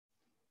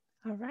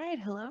All right,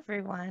 hello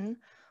everyone.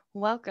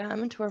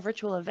 Welcome to our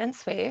virtual event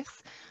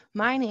space.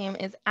 My name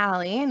is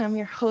Allie and I'm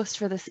your host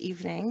for this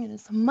evening. And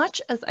as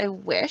much as I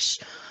wish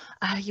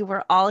you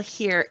were all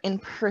here in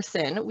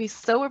person, we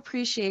so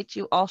appreciate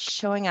you all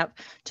showing up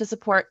to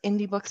support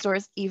indie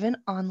bookstores even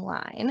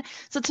online.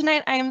 So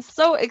tonight I am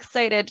so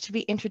excited to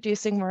be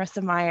introducing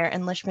Marissa Meyer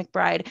and Lish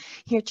McBride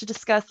here to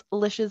discuss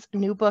Lish's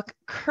new book,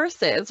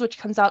 Curses, which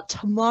comes out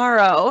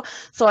tomorrow.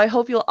 So I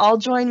hope you'll all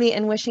join me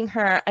in wishing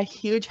her a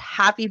huge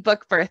happy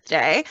book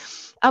birthday.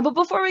 But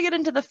before we get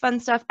into the fun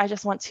stuff, I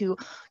just want to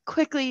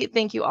quickly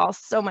thank you all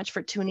so much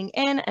for tuning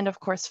in and, of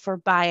course, for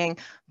buying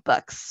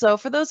books. So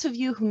for those of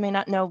you who may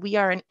not know, we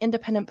are an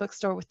independent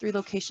bookstore with 3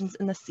 locations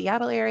in the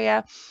Seattle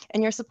area,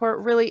 and your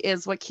support really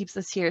is what keeps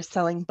us here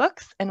selling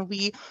books, and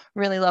we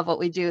really love what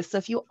we do. So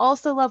if you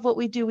also love what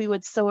we do, we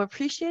would so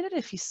appreciate it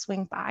if you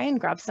swing by and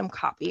grab some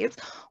copies,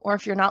 or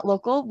if you're not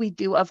local, we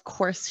do, of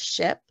course,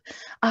 ship.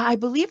 I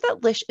believe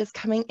that Lish is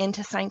coming in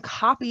to sign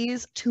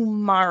copies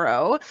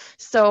tomorrow.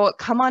 So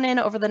come on in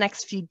over the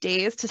next few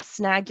days to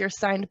snag your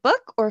signed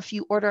book, or if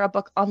you order a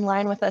book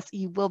online with us,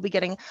 you will be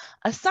getting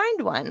a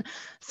signed one.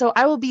 So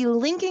I will be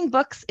linking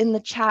books in the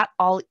chat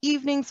all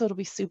evening, so it'll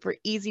be super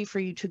easy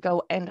for you to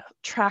go and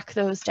track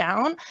those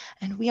down.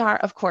 And we are,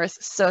 of course,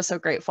 so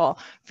grateful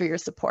for your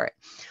support.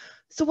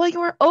 So while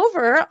you're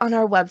over on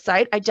our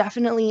website, I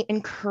definitely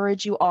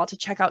encourage you all to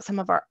check out some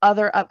of our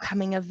other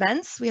upcoming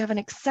events. We have an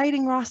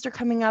exciting roster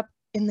coming up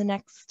in the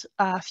next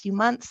few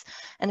months.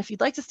 And if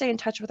you'd like to stay in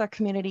touch with our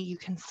community, you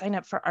can sign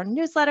up for our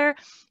newsletter.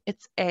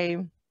 It's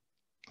a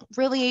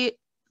really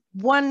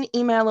 1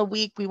 email a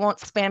week. We won't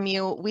spam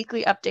you.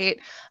 Weekly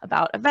update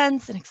about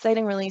events and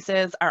exciting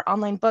releases, our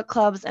online book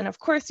clubs, and of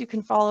course you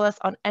can follow us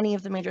on any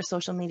of the major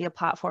social media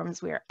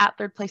platforms. We are at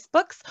Third Place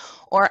Books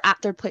or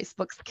at Third Place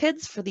Books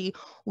Kids for the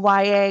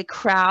YA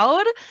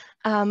crowd,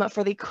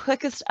 for the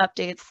quickest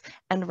updates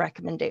and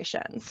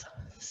recommendations.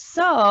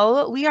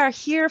 So we are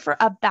here for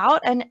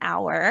about an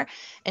hour,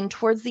 and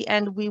towards the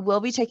end we will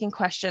be taking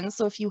questions.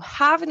 So if you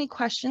have any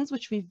questions,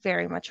 which we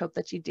very much hope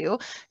that you do,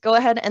 go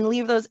ahead and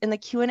leave those in the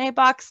Q&A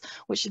box,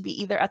 which should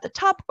be either at the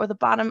top or the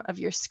bottom of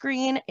your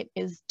screen. It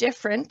is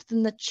different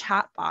than the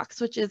chat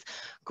box, which is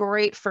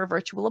great for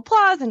virtual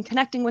applause and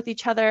connecting with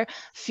each other.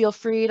 Feel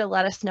free to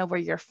let us know where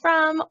you're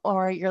from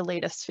or your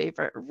latest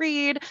favorite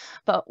read.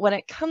 But when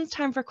it comes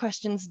time for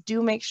questions,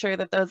 do make sure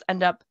that those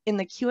end up in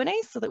the Q&A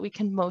so that we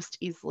can most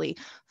easily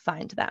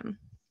find them.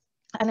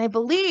 And I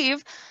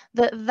believe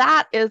that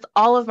that is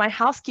all of my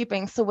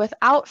housekeeping. So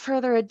without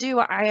further ado,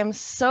 I am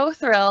so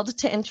thrilled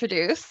to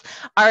introduce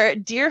our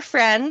dear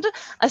friend,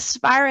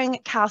 aspiring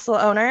castle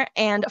owner,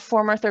 and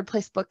former Third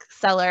Place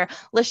bookseller,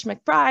 Lish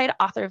McBride,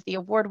 author of the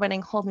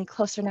award-winning Hold Me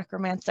Closer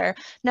Necromancer,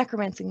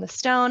 Necromancing the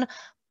Stone,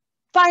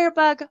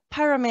 Firebug,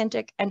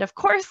 Pyromantic, and of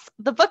course,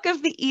 the book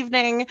of the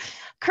evening,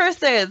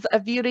 Curses, a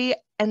Beauty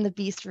and the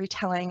Beast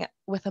retelling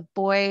with a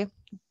boy,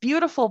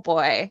 beautiful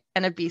boy,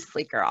 and a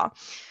beastly girl.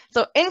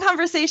 So in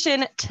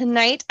conversation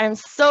tonight, I'm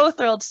so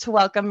thrilled to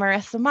welcome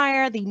Marissa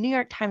Meyer, the New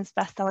York Times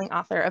bestselling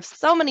author of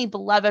so many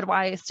beloved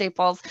YA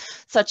staples,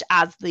 such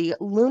as the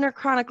Lunar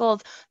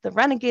Chronicles, the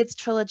Renegades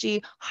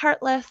trilogy,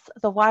 Heartless,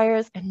 The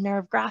Wires, and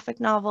Nerve graphic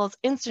novels,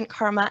 Instant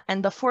Karma,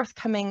 and the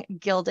forthcoming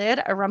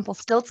Gilded, a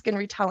Rumpelstiltskin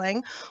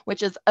retelling,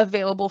 which is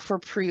available for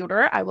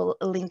pre-order. I will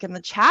link in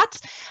the chat.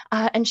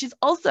 And she's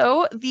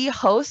also the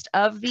host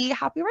of the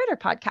Happy Writer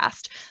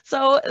podcast.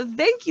 So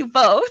thank you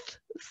both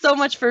so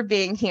much for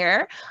being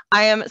here.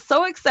 I am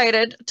so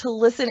excited to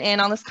listen in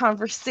on this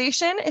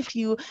conversation. If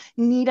you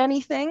need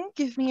anything,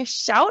 give me a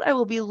shout. I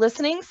will be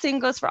listening. Same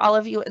goes for all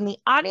of you in the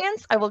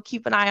audience. I will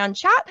keep an eye on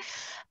chat.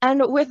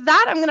 And with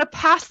that, I'm going to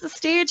pass the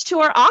stage to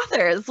our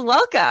authors.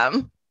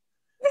 Welcome.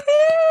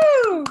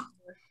 Woohoo!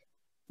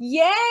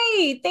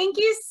 Yay! Thank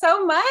you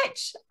so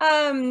much.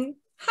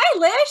 Hi,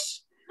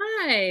 Lish.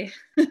 Hi.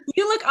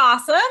 You look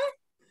awesome.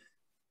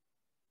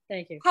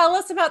 Thank you. Tell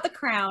us about The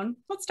Crown.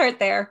 Let's start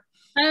there.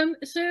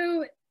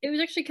 So it was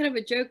actually kind of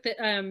a joke that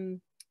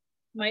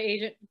my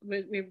agent,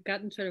 we've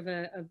gotten sort of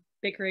a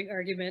bickering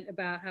argument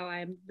about how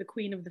I'm the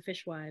queen of the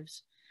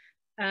fishwives.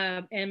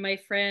 And my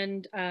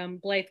friend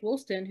Blythe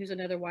Woolston, who's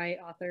another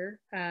YA author,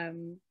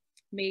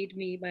 made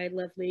me my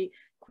lovely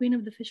Queen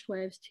of the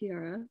Fishwives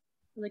tiara.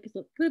 I like his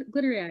little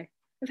glittery eye.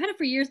 I've had it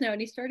for years now,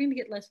 and he's starting to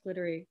get less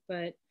glittery,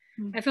 but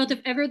I felt if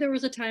ever there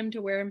was a time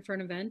to wear him for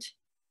an event,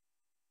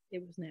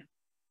 it was now.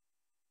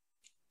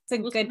 It's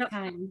a good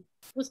time.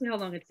 We'll see how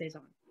long it stays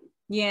on.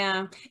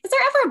 Yeah. Is there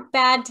ever a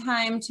bad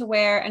time to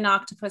wear an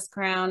octopus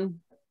crown?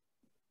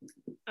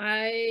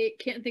 I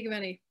can't think of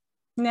any.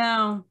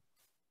 No,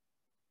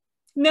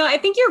 I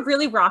think you're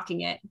really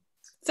rocking it.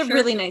 It's a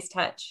really nice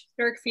touch.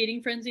 Shark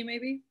feeding frenzy,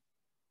 maybe?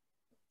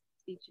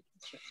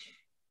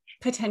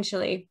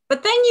 Potentially.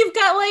 But then you've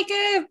got like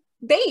a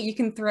bait you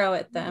can throw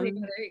at them. There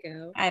you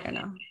go. I don't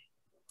know.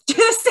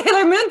 Just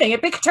Sailor Moon thing.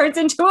 It turns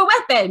into a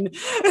weapon.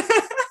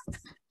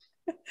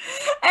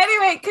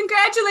 Anyway,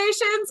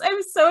 congratulations.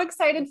 I'm so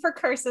excited for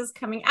Curses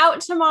coming out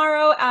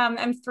tomorrow.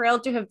 I'm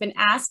thrilled to have been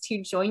asked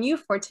to join you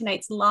for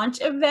tonight's launch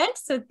event.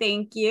 So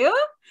thank you.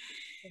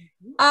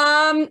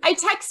 I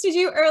texted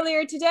you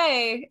earlier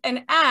today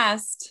and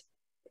asked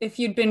if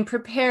you'd been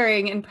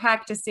preparing and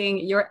practicing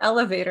your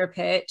elevator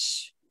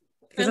pitch,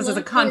 because this is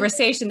a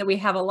conversation that we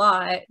have a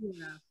lot.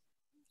 Yeah.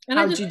 And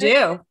how'd you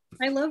do?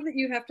 I love that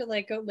you have to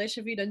like go, Lish,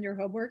 have you done your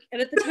homework?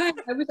 And at the time,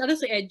 I was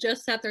honestly, I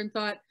just sat there and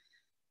thought,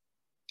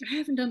 I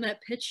haven't done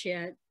that pitch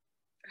yet.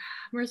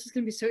 Marissa's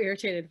gonna be so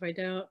irritated if I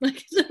don't.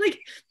 Like, so, like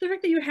the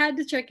fact that you had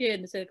to check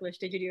in and say, Lish,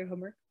 did you do your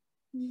homework?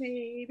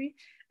 Maybe.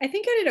 I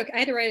think I did okay. I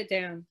had to write it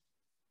down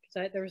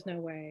because there was no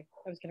way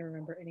I was gonna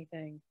remember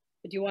anything.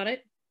 But do you want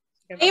it?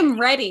 I am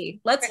ready.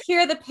 Let's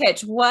hear the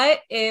pitch. What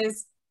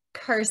is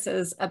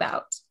Curses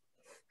about?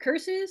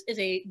 Curses is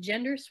a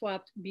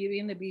gender-swapped Beauty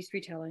and the Beast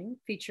retelling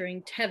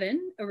featuring Tevin,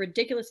 a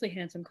ridiculously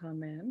handsome con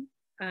man,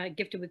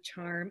 gifted with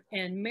charm,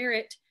 and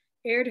Merit,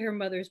 heir to her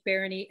mother's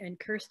barony and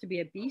cursed to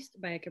be a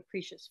beast by a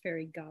capricious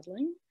fairy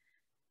godling.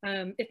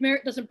 If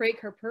Merit doesn't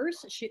break her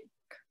curse,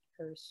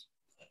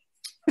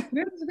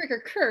 Merit doesn't break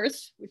her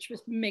curse, which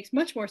makes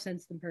much more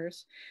sense than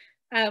purse,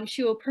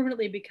 she will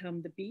permanently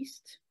become the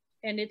beast.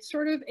 And it's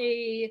sort of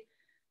a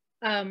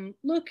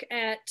look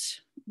at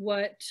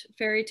what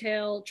fairy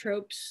tale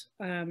tropes,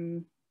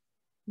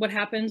 what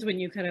happens when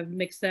you kind of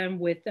mix them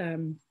with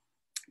kind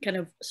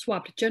of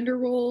swapped gender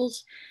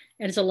roles.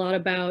 And it's a lot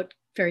about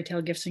fairy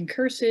tale gifts and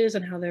curses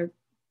and how they're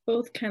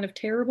both kind of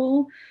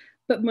terrible.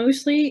 But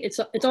mostly it's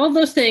all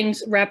those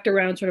things wrapped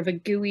around sort of a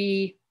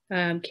gooey,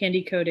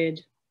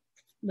 candy-coated,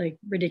 like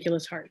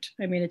ridiculous heart.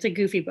 I mean, it's a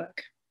goofy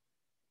book.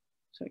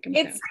 So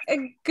it's a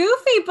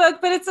goofy book,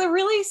 but it's a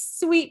really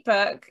sweet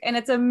book, and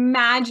it's a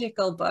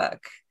magical book.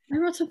 I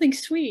wrote something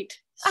sweet.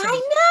 So.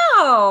 I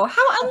know.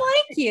 How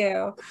unlike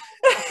you.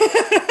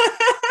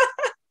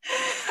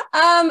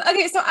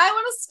 Okay, so I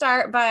want to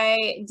start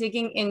by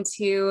digging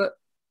into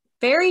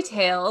fairy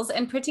tales,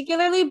 and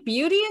particularly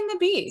Beauty and the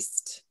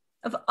Beast.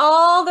 Of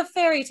all the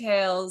fairy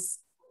tales,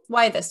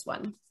 why this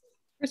one?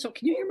 Crystal,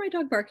 can you hear my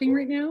dog barking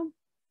right now?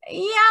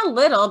 Yeah, a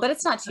little, but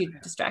it's not too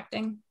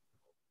distracting.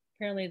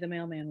 Apparently the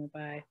mailman went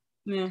by.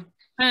 Yeah.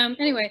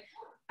 Anyway,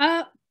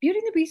 Beauty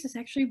and the Beast is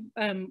actually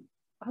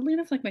oddly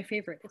enough like my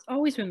favorite. It's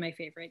always been my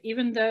favorite,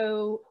 even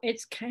though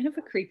it's kind of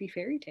a creepy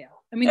fairy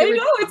tale. I mean, I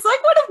know, it's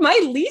like one of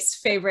my least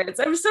favorites.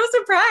 I'm so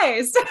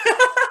surprised.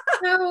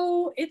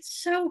 So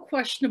it's so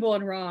questionable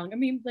and wrong. I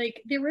mean,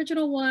 like the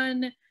original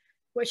one,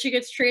 what she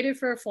gets traded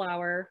for a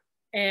flower,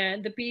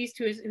 and the Beast,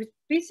 who's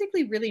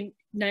basically really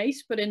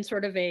nice, but in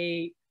sort of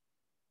a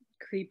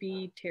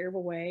creepy,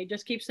 terrible way,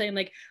 just keeps saying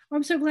like, oh,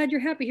 I'm so glad you're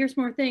happy, here's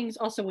more things,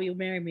 also will you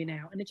marry me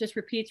now? And it just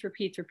repeats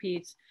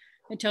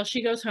until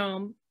she goes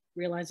home,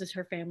 realizes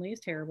her family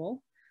is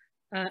terrible,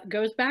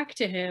 goes back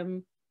to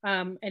him,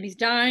 and he's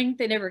dying.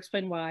 They never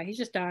explain why, he's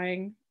just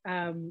dying,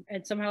 and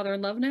somehow they're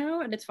in love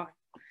now, and it's fine.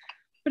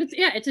 But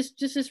it's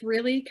just this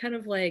really kind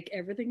of like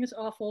everything is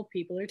awful,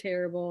 people are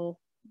terrible,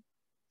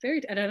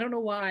 and I don't know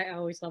why I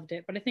always loved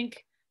it, but I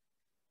think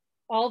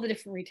all the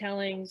different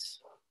retellings,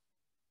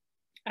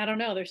 I don't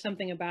know, there's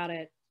something about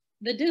it.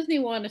 The Disney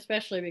one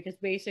especially, because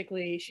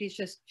basically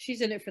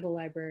she's in it for the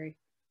library.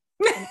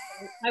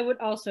 I would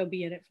also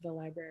be in it for the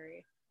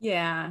library.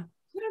 Yeah.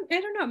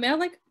 I don't know,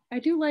 Mel, I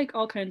do like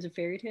all kinds of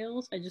fairy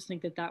tales. I just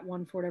think that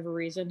one, for whatever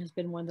reason, has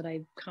been one that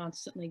I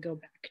constantly go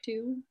back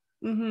to.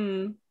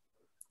 Mm-hmm.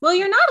 Well,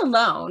 you're not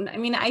alone. I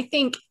mean, I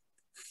think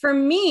for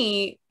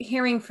me,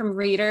 hearing from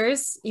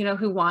readers,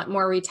 who want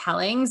more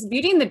retellings,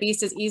 Beauty and the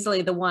Beast is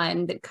easily the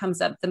one that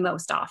comes up the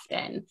most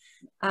often.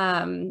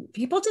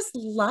 People just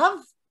love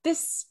this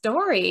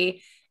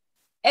story.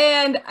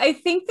 And I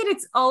think that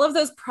it's all of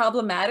those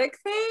problematic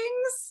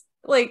things.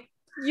 Like,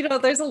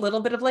 there's a little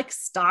bit of like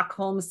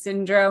Stockholm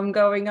syndrome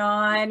going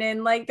on,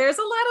 and like there's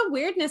a lot of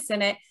weirdness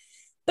in it.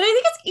 But I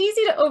think it's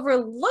easy to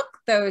overlook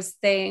those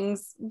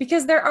things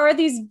because there are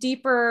these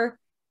deeper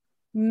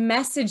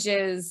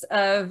messages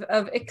of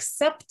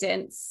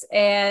acceptance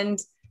and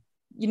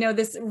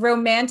this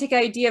romantic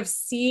idea of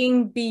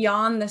seeing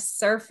beyond the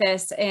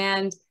surface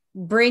and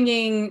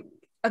bringing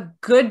a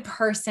good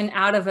person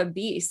out of a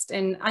beast.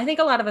 And I think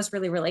a lot of us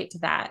really relate to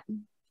that.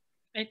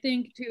 I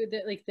think too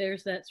that like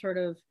there's that sort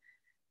of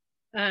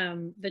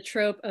the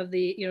trope of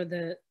the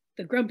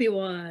the grumpy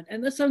one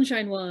and the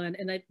sunshine one,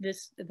 and that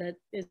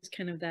is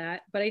kind of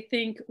that. But I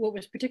think what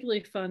was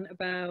particularly fun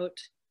about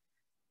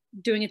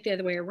doing it the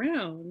other way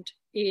around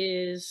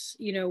is,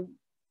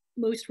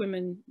 most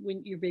women,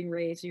 when you're being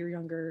raised, you're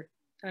younger,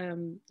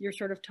 you're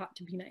sort of taught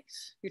to be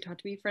nice. You're taught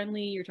to be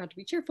friendly. You're taught to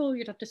be cheerful.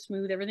 You're taught to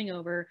smooth everything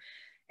over.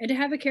 And to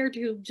have a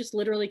character who just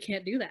literally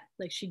can't do that.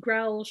 Like she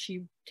growls,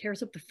 she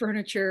tears up the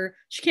furniture.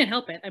 She can't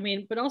help it. I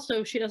mean, but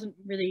also she doesn't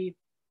really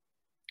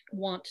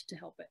want to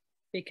help it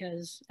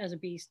because as a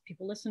beast,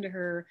 people listen to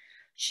her.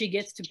 She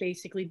gets to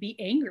basically be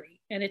angry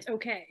and it's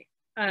okay.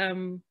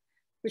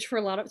 Which for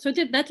a lot of, that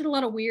did a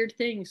lot of weird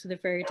things to the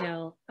fairy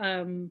tale,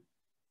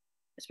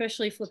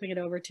 especially flipping it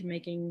over to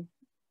making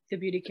the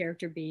beauty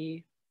character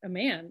be a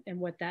man and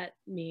what that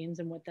means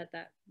and what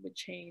that would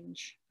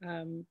change.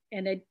 And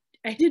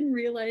I didn't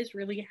realize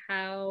really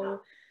how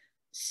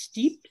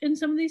steeped in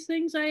some of these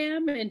things I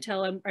am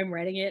until I'm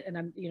writing it, and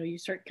I'm, you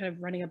start kind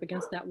of running up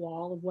against that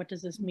wall of what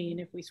does this mean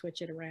if we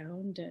switch it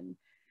around, and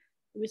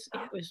it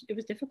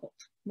was difficult,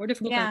 more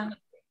difficult. Yeah.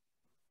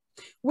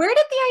 Where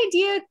did the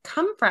idea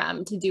come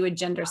from to do a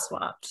gender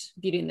swapped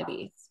Beauty and the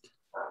Beast?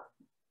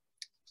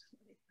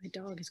 My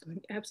dog is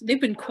going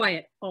they've been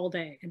quiet all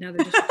day, and now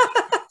they're just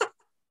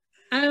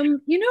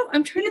I'm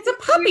trying It's a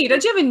puppy.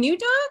 Don't you have a new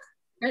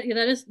dog? Yeah,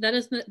 that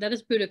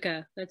is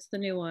Boudica. That's the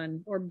new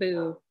one, or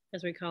Boo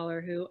as we call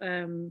her, who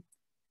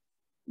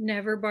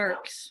never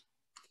barks.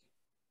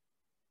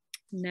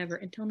 Never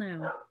until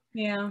now.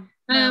 Yeah.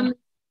 God,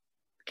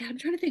 I'm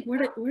trying to think, where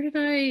did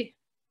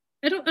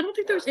I don't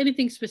think there was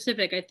anything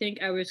specific. I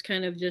think I was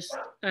kind of just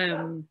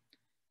in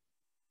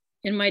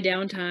my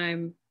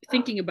downtime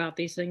thinking about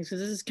these things, because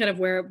this is kind of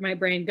where my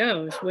brain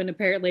goes when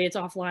apparently it's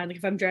offline. Like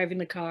if I'm driving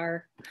the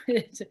car,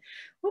 what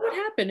would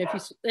happen if you,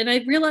 and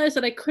I realized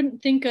that I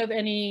couldn't think of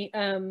any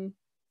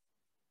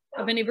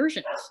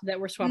versions that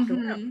were swapped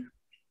around.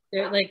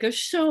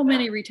 There's so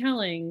many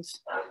retellings.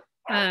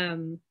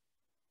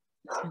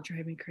 It's gonna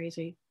drive me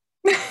crazy.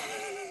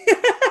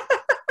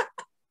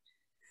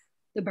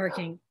 The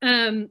barking.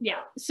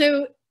 Yeah.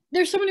 So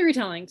there's so many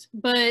retellings,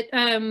 but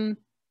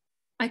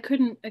I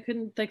couldn't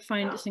like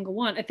find a single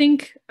one. I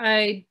think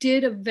I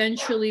did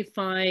eventually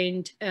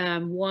find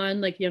one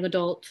like young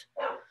adult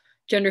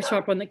gender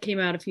swap one that came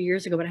out a few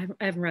years ago, but I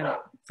haven't read it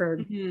for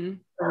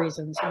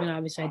reasons. I mean,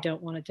 obviously I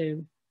don't want it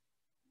to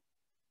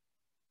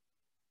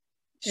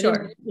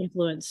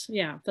influence.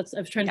 Yeah, I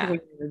was trying to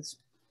think of words.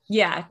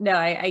 Yeah, no,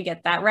 I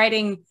get that.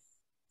 Writing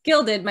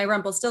Gilded, my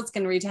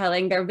Rumpelstiltskin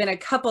retelling, there have been a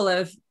couple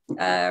of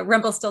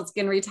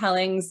Rumpelstiltskin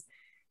retellings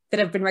that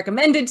have been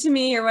recommended to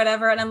me or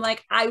whatever, and I'm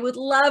like, I would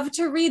love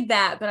to read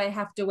that, but I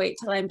have to wait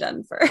till I'm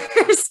done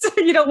first.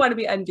 You don't want to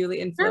be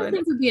unduly influenced. I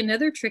think would be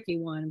another tricky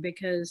one,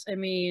 because I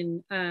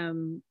mean,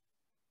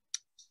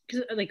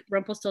 because like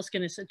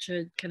Rumpelstiltskin is such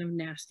a kind of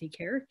nasty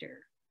character,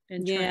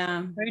 and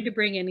trying to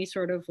bring any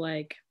sort of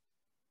like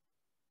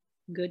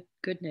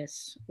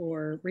goodness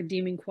or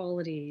redeeming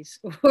qualities,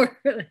 or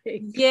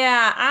like...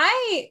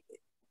 I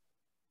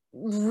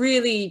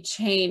really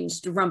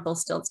changed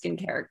Rumpelstiltskin's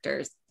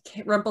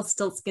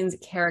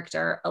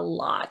character a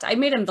lot. I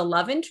made him the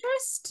love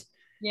interest.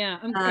 Yeah,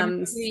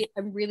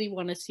 I really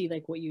want to see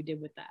like what you did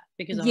with that,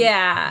 because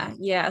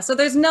so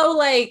there's no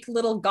like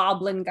little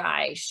goblin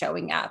guy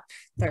showing up.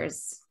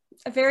 There's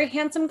a very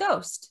handsome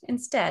ghost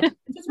instead.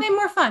 It's way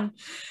more fun.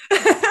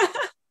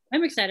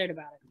 I'm excited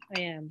about it.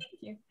 I am. Thank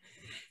you.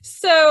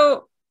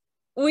 So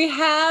we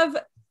have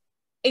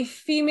a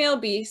female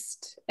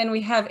beast and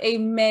we have a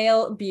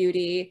male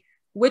beauty.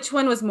 Which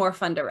one was more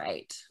fun to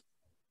write?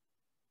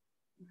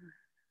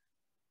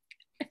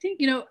 I think,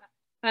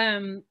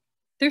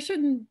 there's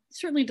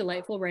certainly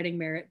delightful writing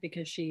Merit,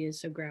 because she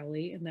is so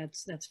growly, and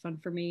that's fun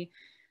for me.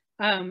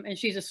 And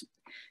she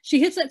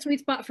hits that sweet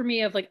spot for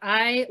me of like,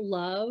 I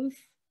love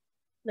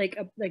like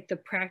the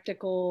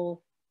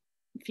practical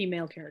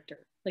female character,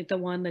 like the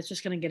one that's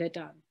just going to get it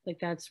done. Like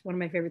that's one of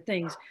my favorite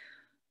things.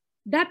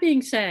 That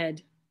being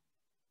said,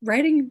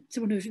 writing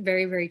someone who's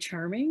very, very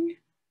charming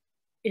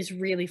is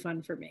really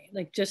fun for me.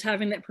 Like just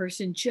having that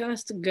person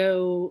just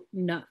go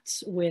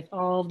nuts with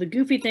all the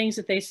goofy things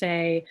that they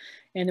say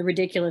and the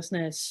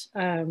ridiculousness,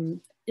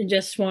 and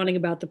just swanning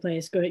about the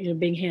place, going,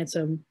 being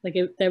handsome. Like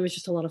that was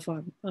just a lot of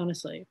fun,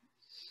 honestly.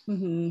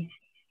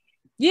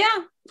 Yeah,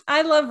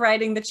 I love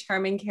writing the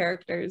charming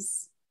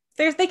characters.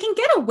 They can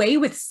get away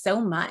with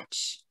so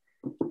much.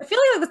 I feel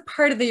like that's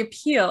part of the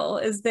appeal,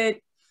 is that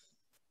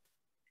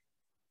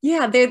they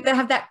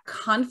have that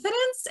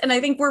confidence, and I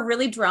think we're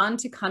really drawn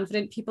to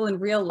confident people in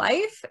real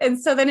life, and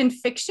so then in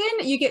fiction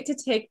you get to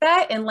take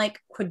that and like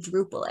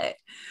quadruple it.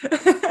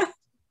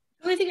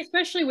 I think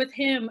especially with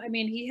him, I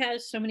mean, he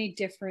has so many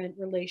different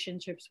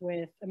relationships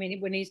with, I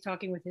mean, when he's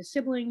talking with his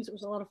siblings, it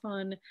was a lot of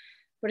fun,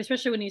 but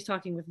especially when he's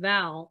talking with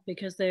Val,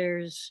 because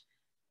there's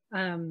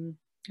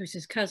who's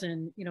his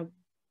cousin,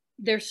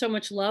 there's so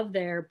much love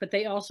there, but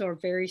they also are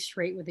very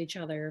straight with each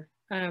other,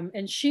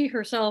 and she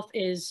herself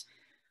is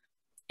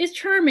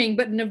charming,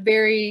 but in a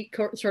very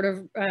sort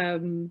of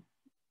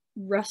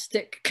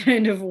rustic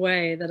kind of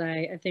way that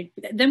I think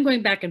them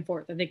going back and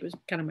forth, I think was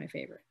kind of my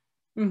favorite.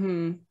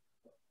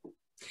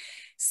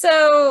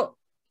 So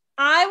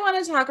I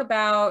want to talk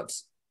about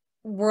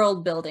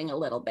world building a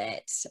little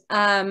bit.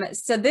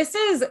 So this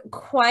is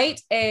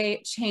quite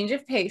a change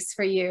of pace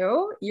for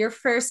you. Your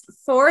first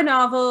 4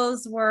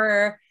 novels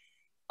were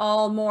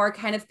all more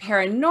kind of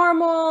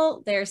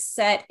paranormal. They're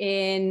set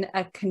in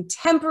a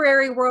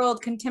contemporary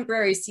world,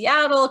 contemporary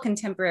Seattle,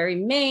 contemporary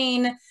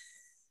Maine,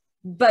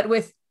 but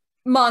with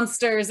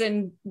monsters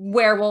and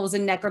werewolves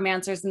and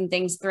necromancers and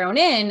things thrown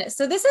in.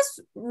 So this is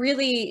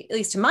really, at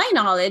least to my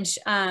knowledge,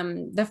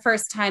 the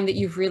first time that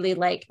you've really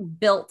like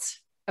built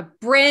a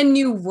brand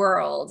new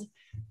world.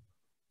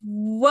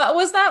 What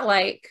was that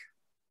like?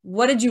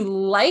 What did you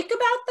like about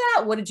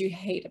that? What did you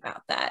hate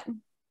about that?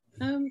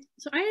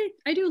 So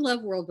I do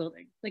love world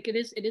building. Like it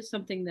is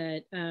something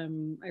that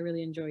I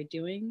really enjoy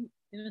doing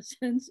in a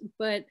sense,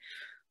 but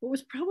what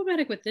was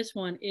problematic with this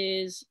one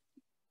is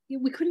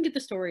we couldn't get the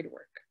story to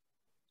work.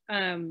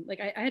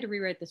 Like I had to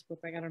rewrite this book,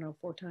 like, I don't know,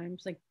 4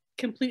 times, like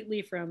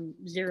completely from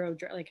zero,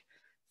 like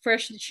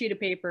fresh sheet of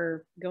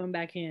paper going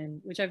back in,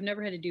 which I've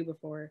never had to do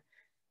before.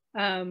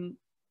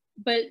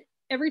 But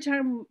every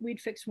time we'd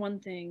fix one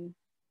thing,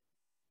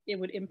 it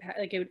would impact,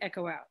 like it would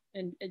echo out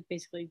and it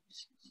basically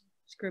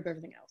screw up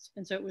everything else.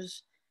 And so it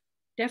was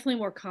definitely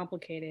more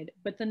complicated.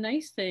 But the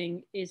nice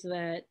thing is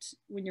that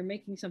when you're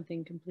making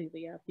something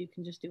completely up, you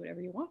can just do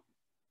whatever you want,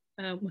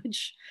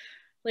 which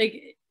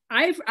like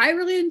I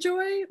really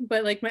enjoy.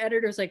 But like my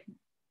editor's like,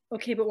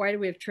 okay, but why do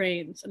we have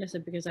trains? And I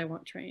said, because I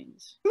want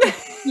trains.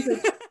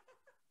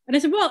 And I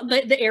said, well,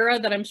 the era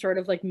that I'm sort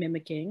of like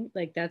mimicking,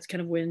 like that's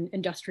kind of when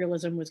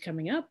industrialism was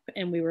coming up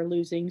and we were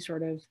losing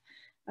sort of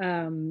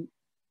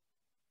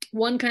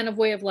one kind of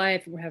way of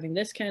life, and we're having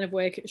this kind of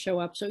way show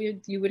up. So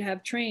you would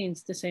have trains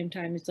at the same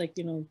time. It's like,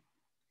 you know,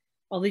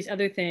 all these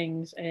other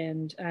things.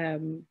 And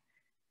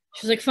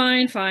she's like,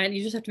 fine,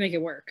 you just have to make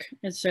it work.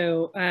 And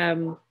so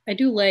I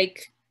do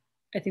like,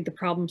 I think, the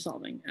problem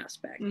solving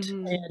aspect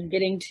and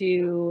getting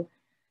to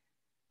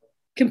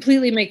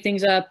completely make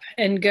things up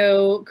and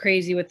go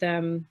crazy with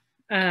them.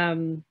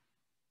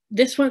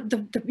 This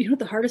one, you know,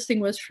 the hardest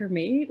thing was for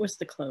me was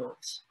the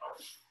clothes,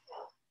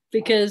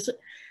 because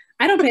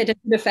I don't pay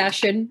attention to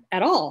fashion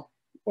at all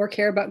or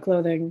care about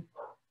clothing.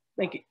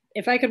 Like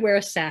if I could wear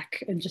a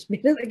sack and just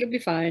be, like, it'd be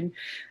fine.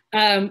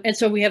 And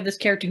so we have this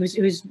character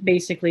who's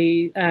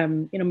basically,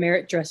 you know,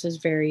 Merritt dresses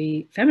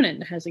very feminine,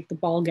 has like the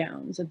ball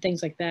gowns and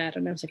things like that.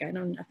 And I was like, I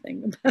know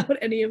nothing about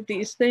any of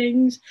these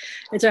things.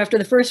 And so after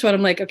the first one,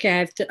 I'm like,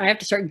 okay, I have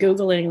to start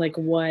Googling like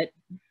what,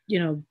 you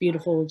know,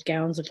 beautiful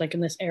gowns look like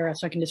in this era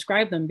so I can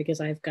describe them, because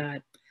I've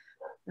got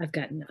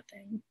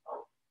nothing.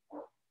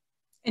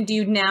 And do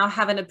you now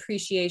have an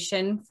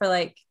appreciation for,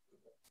 like,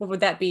 what would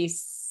that be,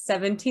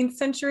 17th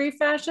century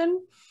fashion?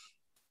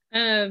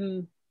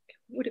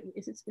 What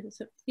is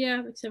it?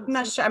 Yeah, it's I'm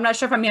not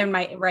sure if I'm in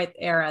my right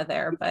era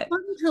there, but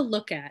fun to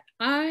look at.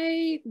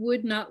 I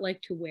would not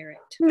like to wear it.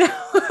 No.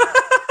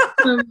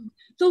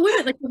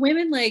 The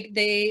women, like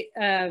the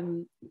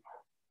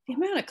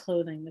amount of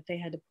clothing that they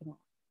had to put on.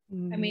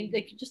 I mean,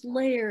 like just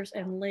layers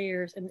and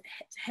layers, and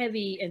it's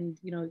heavy, and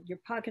you know your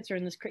pockets are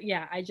in this.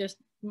 Yeah, I just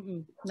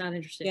not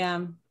interested.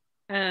 Yeah.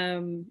 I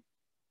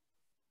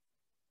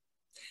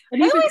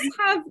always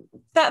have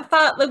that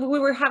thought, like we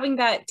were having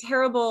that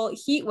terrible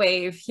heat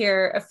wave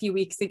here a few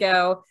weeks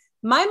ago.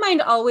 My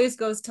mind always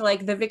goes to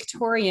like the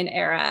Victorian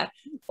era,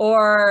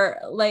 or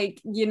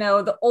like, you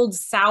know, the old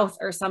South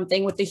or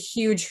something with the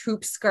huge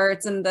hoop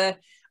skirts and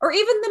or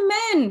even the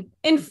men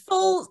in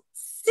full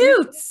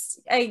suits.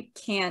 I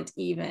can't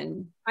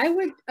even. I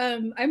would,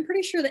 I'm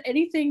pretty sure that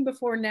anything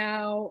before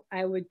now,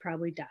 I would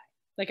probably die.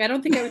 Like, I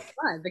don't think I would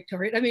survive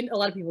Victorian. I mean, a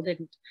lot of people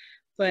didn't,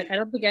 but I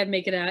don't think I'd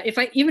make it out.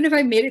 Even if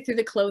I made it through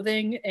the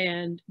clothing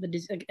and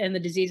the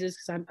diseases,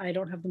 because I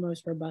don't have the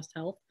most robust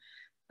health,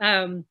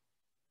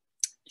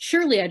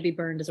 surely I'd be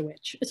burned as a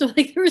witch. So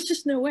like, there was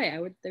just no way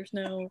there's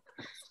no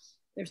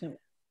way.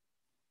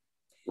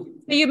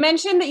 You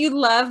mentioned that you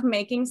love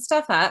making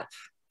stuff up.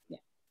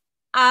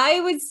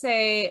 I would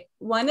say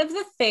one of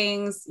the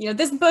things, you know,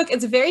 this book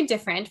is very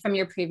different from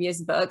your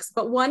previous books,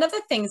 but one of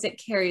the things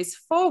it carries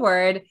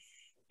forward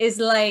is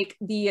like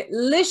the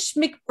Lish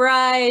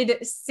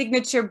McBride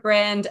signature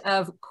brand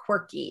of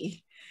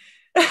quirky.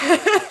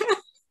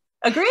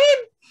 Agreed?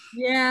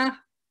 Yeah.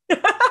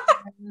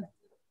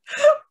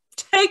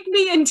 Take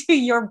me into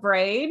your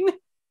brain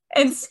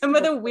and some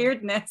of the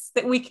weirdness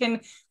that we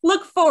can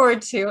look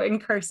forward to in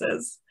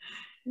curses.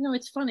 No,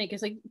 it's funny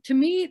because, like, to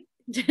me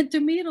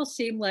it'll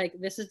seem like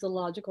this is the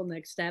logical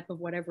next step of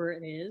whatever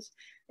it is,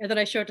 and then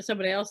I show it to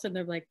somebody else and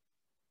they're like,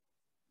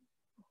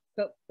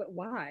 but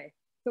why?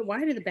 But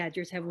why do the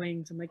badgers have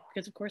wings? I'm like,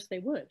 because of course they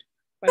would.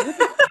 Why would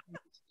they have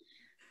wings?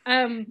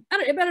 I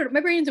don't know.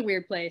 My brain's a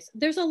weird place.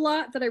 There's a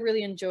lot that I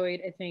really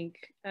enjoyed, I think,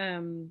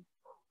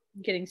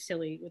 getting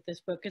silly with this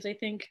book, because I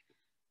think,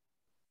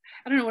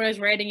 I don't know, when I was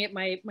writing it,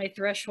 my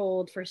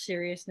threshold for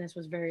seriousness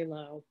was very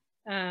low,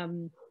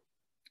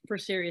 for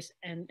serious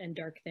and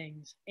dark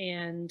things.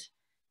 And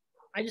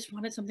I just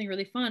wanted something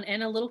really fun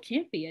and a little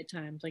campy at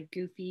times, like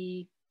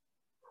goofy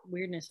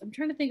weirdness. I'm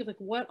trying to think of like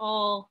what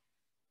all.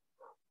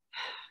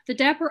 The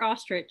Dapper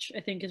Ostrich, I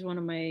think, is one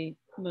of my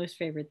most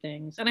favorite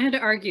things. And I had to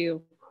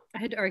argue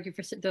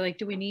they're like,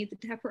 do we need the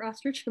Dapper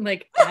Ostrich? I'm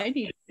like, I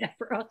need the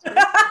Dapper Ostrich.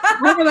 I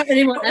don't know about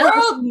anyone else. The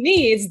world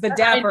needs the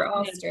Dapper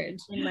Ostrich.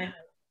 In my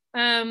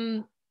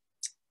head.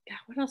 God,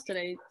 what else did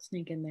I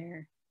sneak in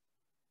there?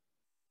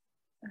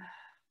 I'm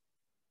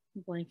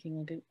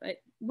blanking.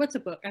 What's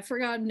a book? I've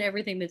forgotten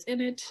everything that's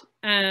in it.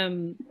 How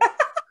long ago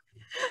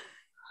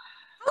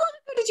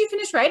did you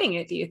finish writing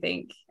it, do you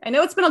think? I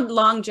know it's been a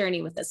long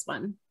journey with this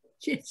one.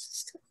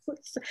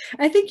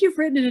 I think you've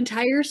written an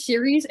entire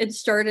series and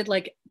started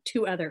like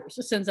 2 others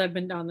since I've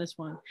been on this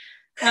one.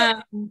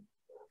 That's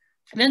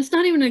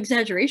not even an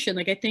exaggeration.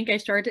 Like, I think I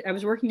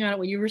was working on it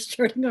when you were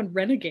starting on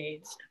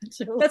Renegades.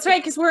 So, that's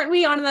right, because weren't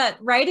we on that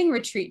writing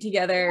retreat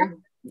together?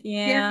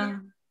 Yeah.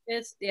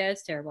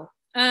 It's terrible.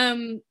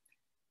 Gosh.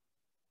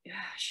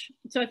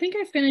 So I think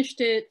I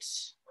finished it.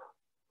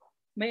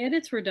 My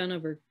edits were done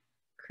over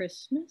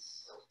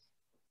Christmas.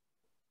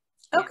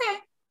 Okay.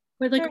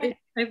 But like Right.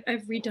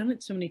 I've redone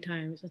it so many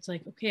times. It's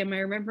like, okay, am I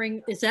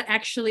remembering? Is that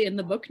actually in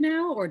the book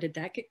now, or did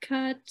that get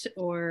cut?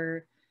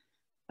 Or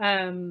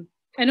I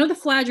know the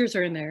flaggers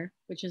are in there,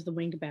 which is the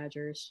winged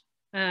badgers.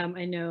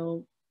 I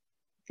know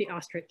the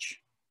ostrich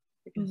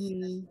because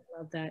I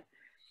love that.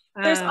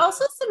 There's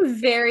also some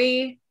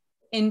very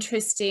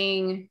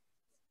interesting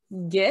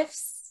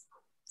gifts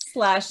 /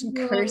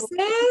 curses.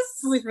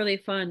 It's always really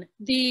fun.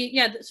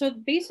 So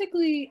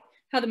basically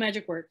how the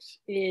magic works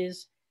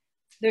is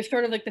they're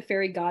sort of like the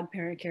fairy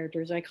godparent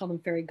characters. I call them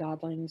fairy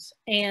godlings,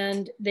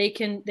 and they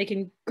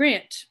can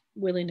grant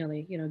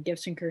willy-nilly,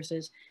 gifts and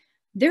curses.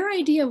 Their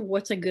idea of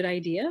what's a good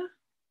idea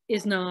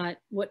is not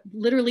what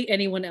literally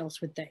anyone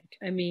else would think.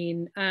 I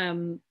mean,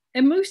 and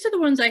most of the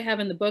ones I have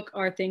in the book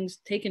are things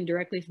taken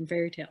directly from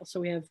fairy tales. So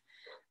we have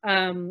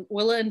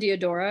Willa and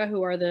Deodora,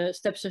 who are the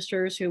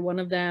stepsisters, who one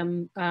of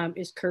them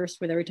is cursed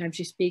with every time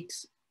she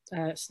speaks,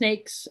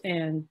 snakes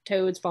and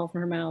toads fall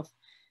from her mouth.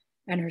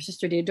 And her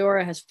sister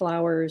Deodora has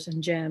flowers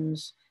and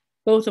gems,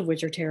 both of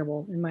which are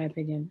terrible, in my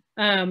opinion.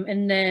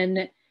 And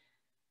then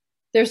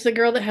there's the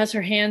girl that has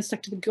her hand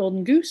stuck to the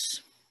golden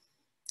goose.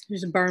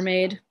 She's a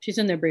barmaid. She's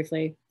in there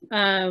briefly.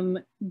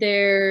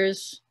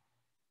 There's,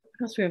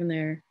 what else do we have in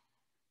there?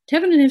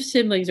 Tevin and his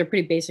siblings are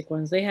pretty basic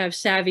ones. They have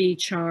savvy,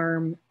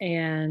 charm,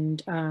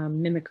 and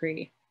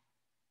mimicry.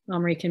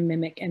 Omri can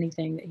mimic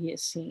anything that he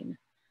has seen.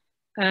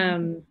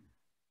 Oh,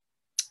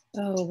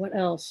 what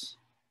else?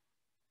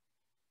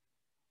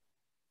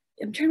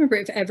 I'm trying to remember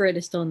if Everett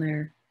is still in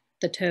there.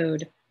 The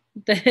toad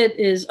that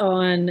is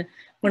on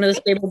one of the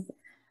stable.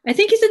 I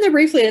think he's in there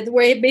briefly.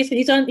 Where basically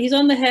he's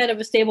on the head of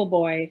a stable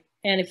boy,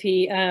 and if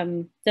he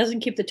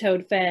doesn't keep the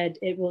toad fed,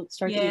 it will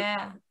start.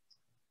 Yeah.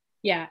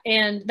 Yeah,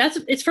 and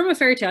it's from a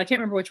fairy tale. I can't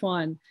remember which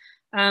one,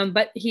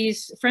 but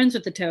he's friends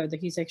with the toad.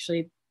 Like he's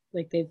actually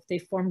like they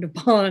formed a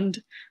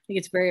bond. He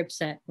gets very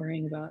upset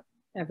worrying about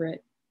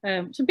Everett.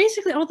 So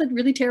basically, all the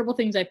really terrible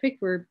things I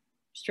picked were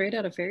straight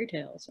out of fairy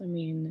tales. I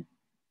mean,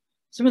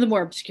 some of the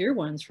more obscure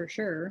ones for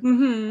sure.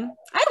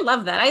 I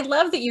love that. I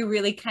love that you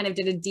really kind of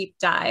did a deep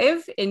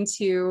dive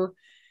into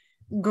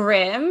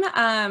Grimm.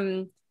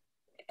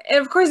 And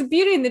of course,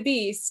 Beauty and the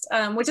Beast,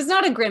 which is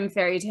not a grim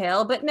fairy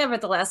tale, but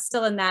nevertheless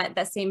still in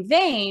that same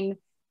vein.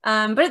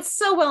 But it's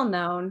so well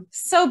known,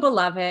 so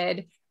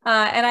beloved. And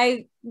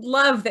I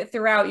love that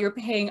throughout you're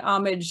paying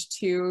homage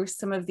to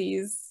some of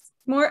these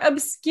more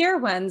obscure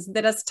ones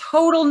that us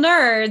total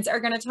nerds are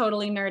going to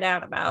totally nerd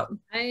out about.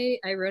 I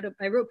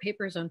wrote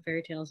papers on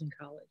fairy tales in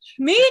college.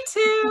 Me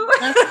too.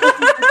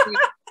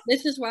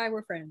 This is why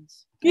we're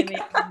friends. I mean,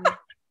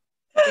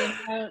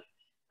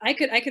 I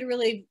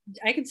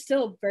could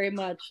still very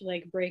much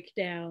like break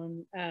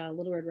down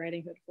Little Red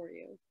Riding Hood for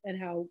you and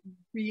how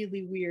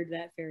really weird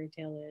that fairy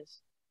tale is.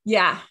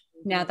 Yeah.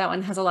 Now that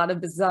one has a lot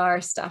of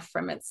bizarre stuff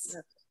from it's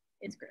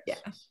gross. Yeah.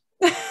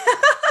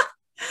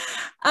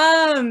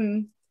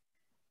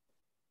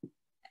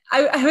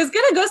 I was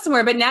gonna go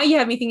somewhere, but now you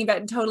have me thinking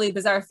about totally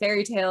bizarre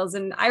fairy tales.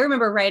 And I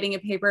remember writing a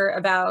paper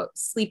about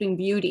Sleeping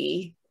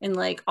Beauty and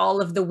like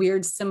all of the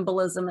weird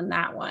symbolism in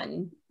that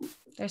one.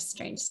 There's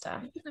strange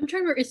stuff. I'm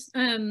trying to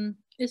remember.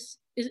 Is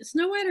it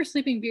Snow White or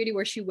Sleeping Beauty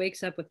where she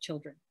wakes up with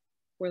children?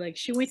 Where like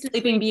she went to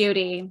Sleeping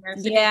Beauty.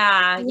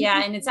 Yeah,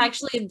 and it's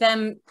actually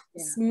them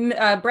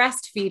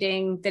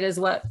breastfeeding that is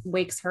what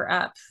wakes her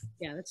up.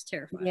 Yeah, that's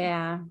terrifying.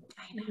 Yeah.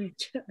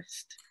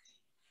 Just.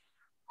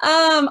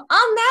 On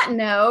that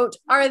note,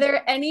 are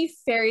there any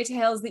fairy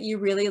tales that you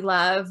really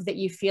love that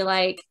you feel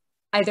like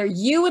either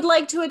you would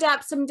like to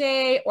adapt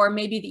someday, or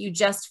maybe that you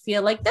just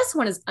feel like this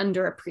one is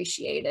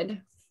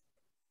underappreciated?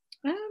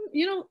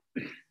 Well,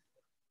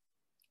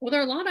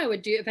 there are a lot I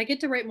would do if I get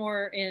to write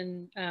more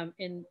in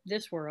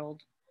this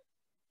world.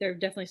 There are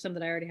definitely some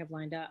that I already have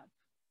lined up.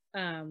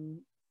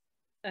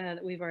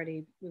 That we've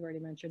already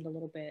mentioned a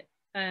little bit.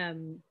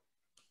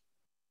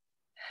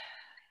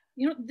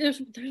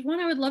 There's one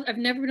I would love. I've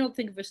never been able to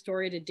think of a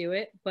story to do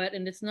it,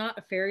 and it's not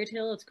a fairy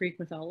tale, it's Greek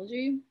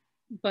mythology.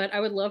 But I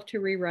would love to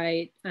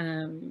rewrite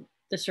the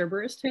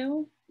Cerberus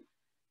tale.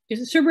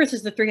 Because Cerberus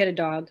is the three-headed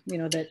dog,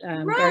 that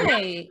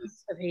right.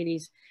 of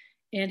Hades.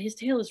 And his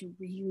tale is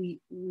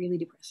really, really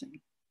depressing.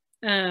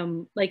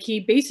 Like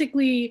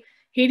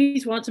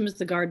Hades wants him as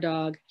the guard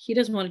dog. He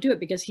doesn't want to do it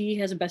because he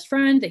has a best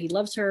friend that he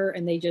loves her,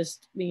 and they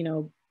just,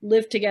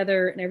 live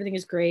together and everything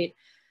is great.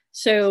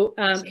 So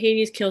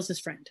Hades kills his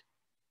friend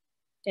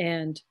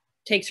and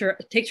takes her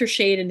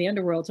shade in the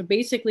underworld. So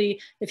basically,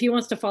 if he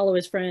wants to follow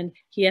his friend,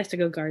 he has to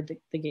go guard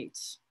the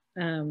gates.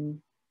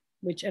 And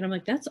I'm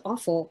like, that's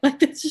awful. Like,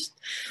 that's just,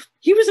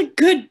 he was a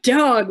good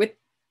dog with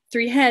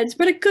 3 heads,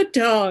 but a good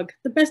dog,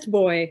 the best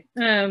boy.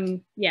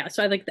 So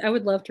I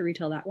would love to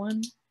retell that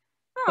one.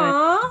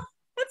 Aww,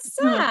 that's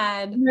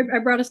sad. I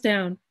brought us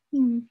down.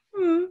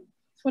 That's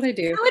what I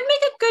do. It would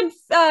make a good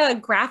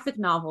graphic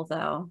novel,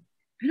 though.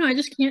 I know. I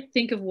just can't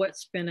think of what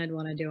spin I'd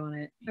want to do on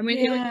it. I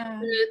mean,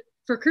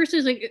 for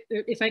Curses, like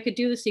if I could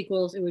do the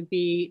sequels, it would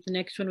be the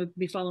next one would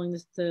be following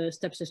the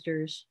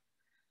stepsisters,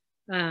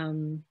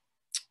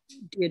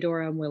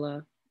 Theodora and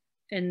Willa,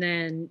 and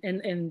then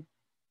and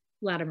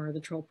Latimer, the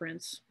Troll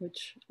Prince,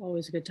 which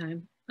always a good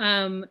time.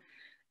 And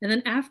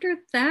then after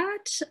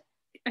that,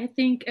 I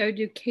think I would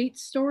do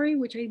Kate's story,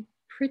 which I'm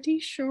pretty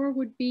sure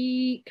would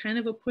be kind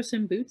of a Puss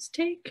in Boots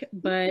take,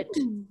 but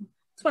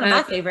it's one of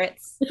my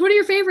favorites. It's one of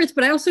your favorites,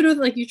 but I also know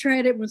that like you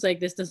tried it and was like,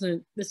 this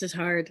is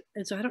hard.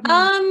 And so I don't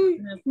know.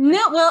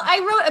 No, well, I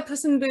wrote a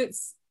Puss in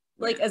Boots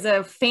like as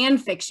a fan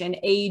fiction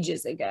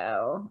ages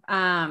ago.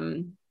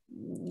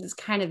 It's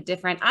kind of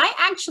different. I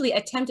actually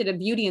attempted a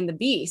Beauty and the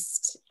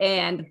Beast,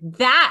 and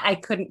that I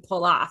couldn't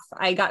pull off.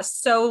 I got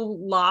so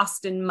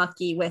lost and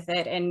mucky with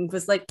it and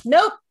was like,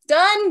 nope,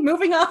 done,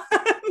 moving on.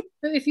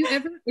 So if you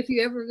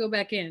ever go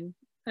back in,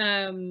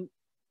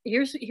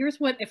 here's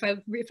what, if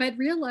I'd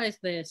realized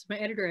this, my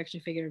editor actually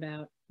figured it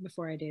out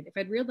before I did. If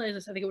I'd realized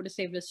this, I think it would have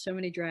saved us so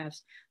many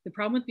drafts. The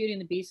problem with Beauty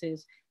and the Beast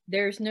is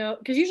there's no,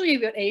 because usually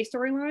you've got A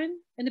storyline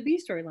and the B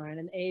storyline,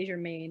 and A is your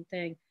main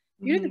thing.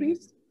 Beauty and the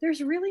Beast,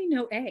 there's really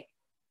no A.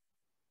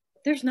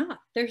 There's not.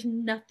 There's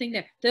nothing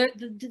there.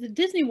 The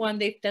Disney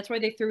one, that's why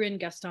they threw in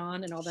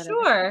Gaston and all that.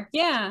 Sure,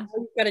 yeah.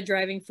 You've got a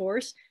driving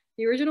force.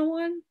 The original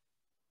one,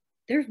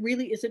 there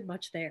really isn't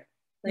much there.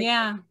 Like,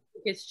 yeah.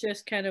 It's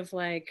just kind of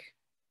like,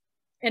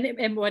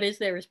 and what is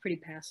there is pretty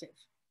passive.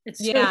 It's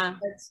yeah.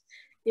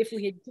 If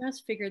we had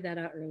just figured that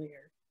out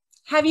earlier.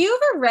 Have you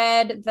ever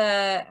read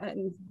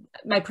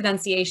my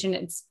pronunciation?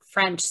 It's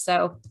French,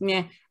 so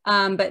yeah.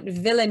 But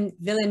Villeneuve's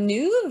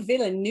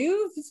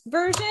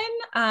version,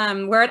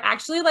 where it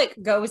actually like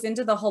goes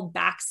into the whole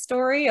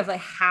backstory of like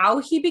how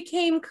he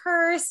became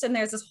cursed, and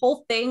there's this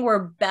whole thing where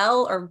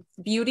Belle or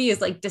Beauty is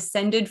like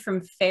descended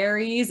from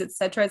fairies,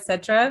 etc.,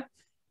 etc.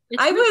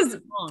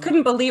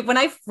 Couldn't believe when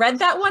I read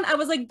that one. I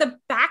was like, the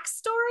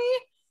backstory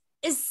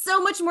is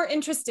so much more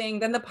interesting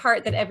than the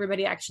part that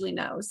everybody actually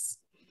knows.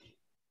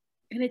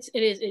 And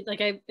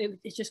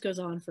it just goes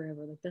on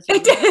forever. Like that's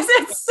it is.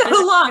 It's so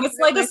long. It's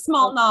like a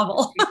small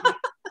novel.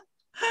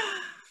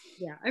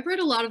 Yeah, I've read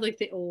a lot of like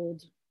the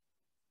old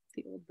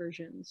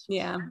versions.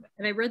 Yeah,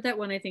 and I read that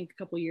one I think a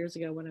couple years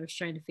ago when I was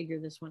trying to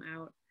figure this one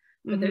out.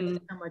 But there's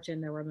so much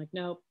in there where I'm like,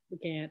 nope, we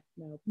can't.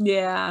 Nope.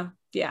 Yeah.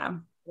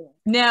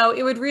 No,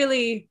 it would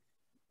really.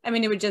 I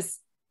mean, it would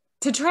just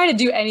to try to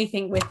do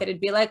anything with it.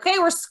 It'd be like, okay,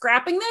 we're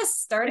scrapping this,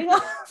 starting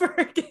over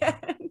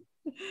again.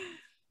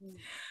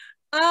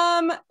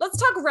 Let's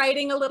talk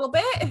writing a little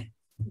bit.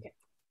 Okay.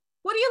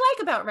 What do you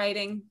like about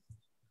writing?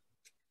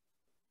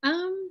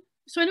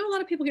 So I know a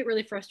lot of people get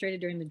really frustrated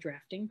during the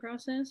drafting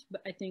process,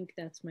 but I think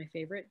that's my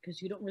favorite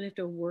because you don't really have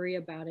to worry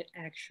about it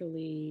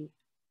actually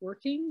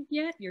working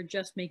yet. You're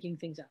just making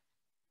things up.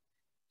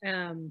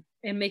 And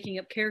making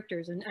up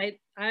characters. And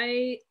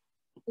I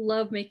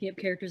love making up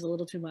characters a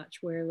little too much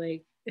where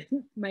like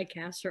my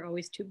casts are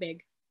always too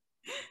big.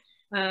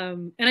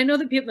 And I know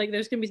that people like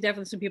there's gonna be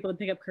definitely some people that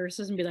pick up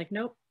curses and be like,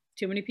 nope,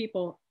 too many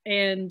people,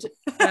 and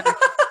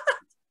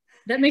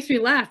that makes me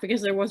laugh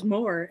because there was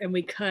more and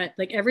we cut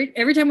like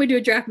every time we do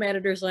a draft, my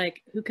editor's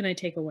like, who can I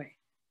take away,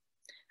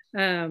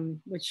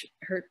 which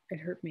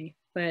hurt me,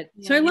 but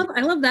yeah. So I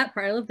love that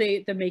part. I love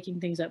the making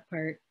things up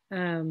part,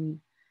 and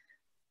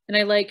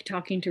I like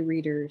talking to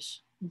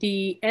readers.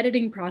 The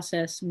editing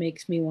process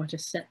makes me want to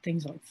set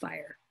things on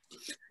fire.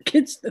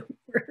 It's the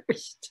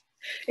worst.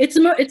 It's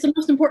the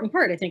most important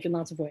part, I think, in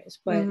lots of ways,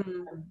 but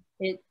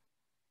it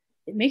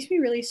makes me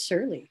really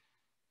surly.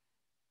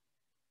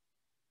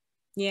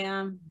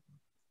 Yeah.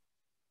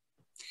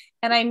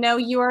 And I know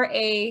you are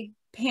a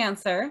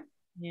pantser.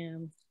 Yeah.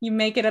 You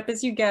make it up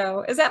as you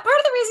go. Is that part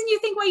of the reason you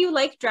think why you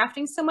like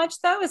drafting so much,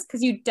 though, is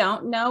because you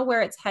don't know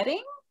where it's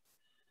heading?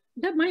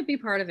 That might be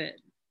part of it.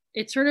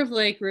 It's sort of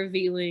like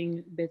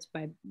revealing bit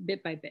by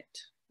bit.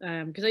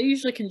 Because I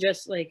usually can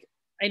just like,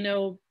 I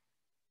know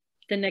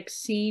the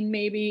next scene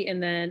maybe,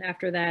 and then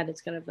after that,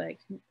 it's kind of like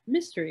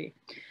mystery.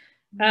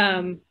 So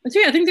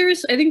yeah, I think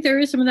there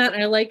is some of that.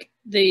 I like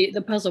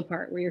the puzzle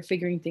part where you're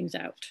figuring things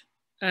out.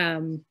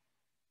 I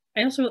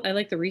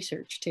like the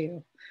research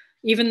too,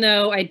 even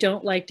though I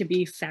don't like to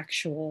be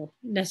factual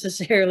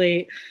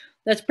necessarily.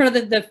 That's part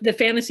of the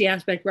fantasy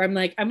aspect where I'm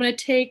like, I'm going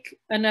to take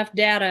enough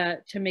data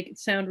to make it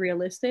sound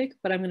realistic,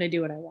 but I'm going to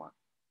do what I want.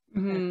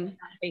 Not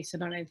base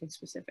it on anything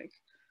specific.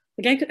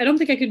 Like I don't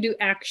think I could do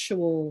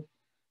actual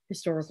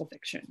historical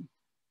fiction.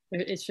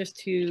 It's just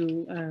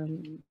too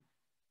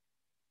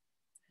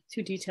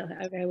detailed.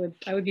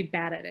 I would be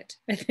bad at it,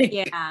 I think.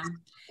 Yeah.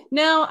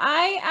 No,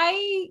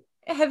 I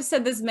have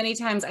said this many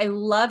times. I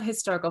love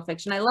historical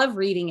fiction. I love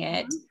reading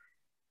it.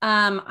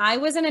 I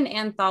was in an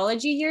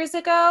anthology years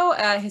ago,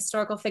 a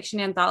historical fiction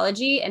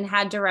anthology, and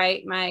had to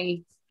write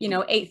my,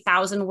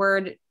 8,000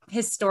 word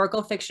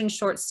historical fiction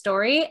short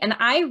story. And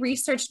I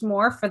researched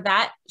more for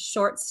that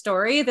short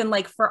story than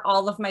like for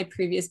all of my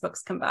previous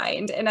books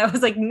combined. And I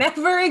was like,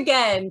 never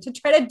again to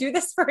try to do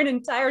this for an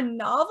entire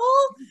novel.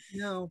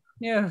 No.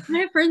 Yeah. I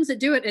have friends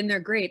that do it and they're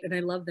great and I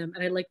love them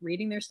and I like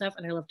reading their stuff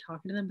and I love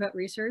talking to them about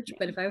research.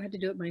 But if I had to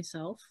do it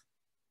myself,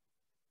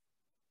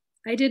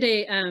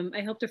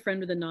 I helped a friend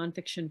with a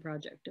nonfiction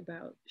project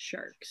about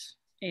sharks,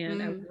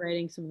 and I was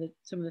writing some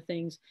of the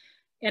things,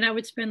 and I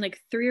would spend like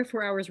 3 or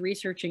 4 hours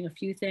researching a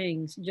few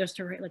things just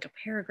to write like a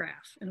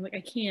paragraph, and I'm like,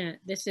 I can't.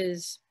 This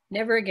is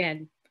never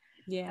again.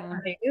 Yeah, I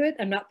can't do it.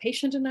 I'm not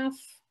patient enough.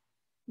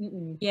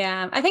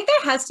 Yeah, I think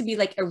there has to be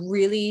like a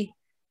really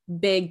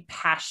big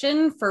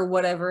passion for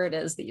whatever it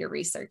is that you're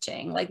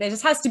researching. Like there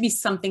just has to be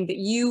something that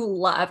you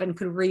love and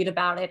could read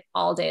about it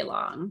all day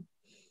long.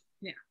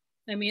 Yeah,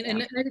 I mean,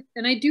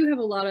 and I do have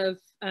a lot of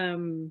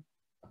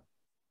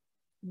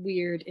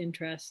weird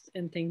interest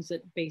in things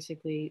that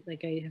basically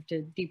like I have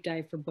to deep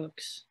dive for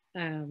books.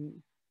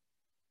 And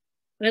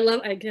I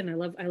love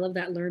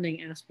that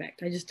learning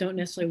aspect. I just don't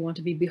necessarily want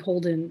to be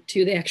beholden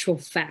to the actual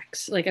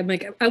facts. Like I'm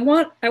like I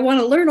want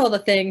to learn all the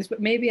things,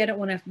 but maybe I don't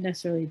want to have to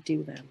necessarily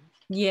do them.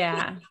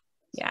 Yeah.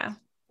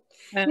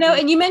 No,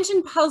 and you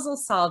mentioned puzzle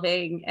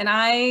solving,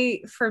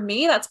 and for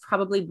me, that's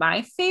probably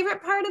my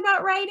favorite part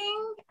about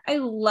writing. I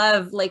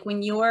love like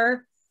when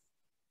you're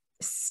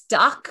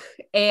stuck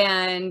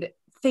and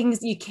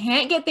you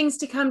can't get things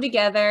to come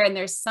together, and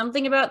there's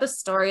something about the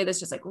story that's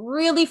just like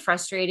really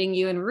frustrating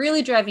you and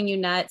really driving you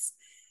nuts.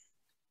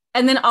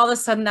 And then all of a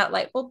sudden that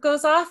light bulb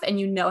goes off and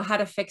you know how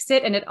to fix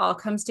it and it all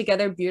comes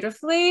together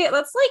beautifully.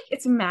 That's like,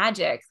 it's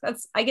magic.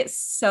 I get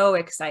so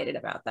excited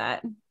about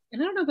that.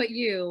 And I don't know about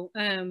you,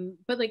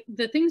 but like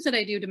the things that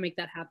I do to make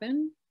that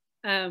happen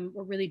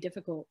were really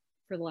difficult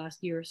for the last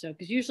year or so.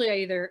 Because usually I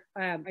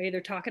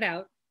either talk it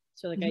out.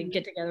 So like I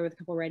get together with a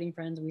couple of writing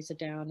friends and we sit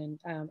down,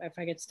 and if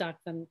I get stuck,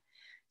 then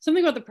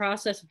something about the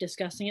process of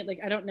discussing it, like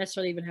I don't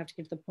necessarily even have to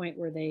get to the point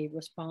where they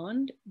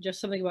respond.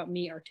 Just something about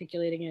me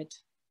articulating it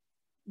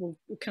will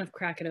kind of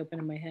crack it open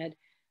in my head.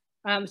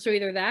 So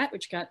either that,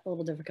 which got a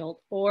little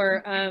difficult,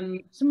 or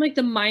some like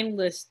the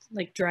mindless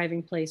like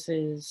driving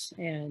places,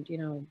 and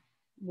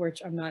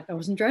which I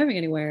wasn't driving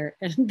anywhere,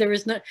 and there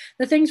was not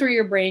the things where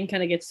your brain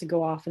kind of gets to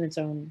go off in its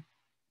own.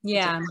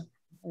 Yeah.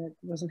 It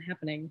wasn't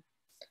happening.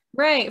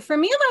 Right. For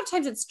me, a lot of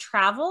times it's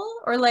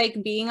travel or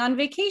like being on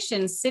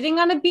vacation, sitting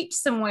on a beach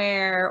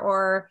somewhere,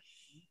 or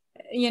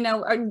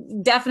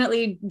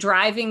definitely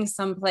driving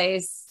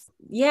someplace.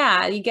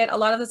 Yeah, you get a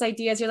lot of those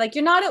ideas. You're like,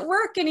 you're not at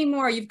work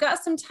anymore. You've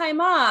got some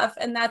time off.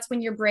 And that's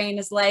when your brain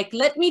is like,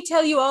 let me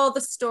tell you all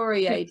the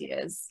story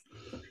ideas.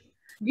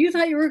 You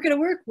thought you were going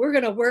to work? We're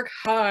going to work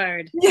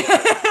hard.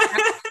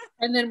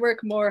 And then work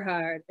more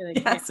hard.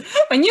 Like, yes.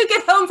 Yeah. When you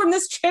get home from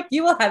this trip,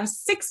 you will have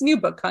 6 new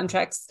book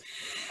contracts.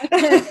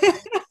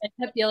 I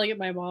kept yelling at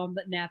my mom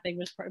that napping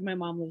was my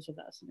mom lives with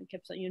us, and I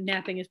kept saying,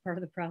 napping is part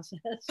of the process.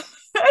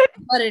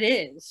 But it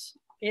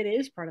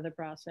is part of the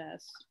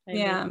process. I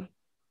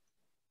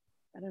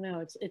don't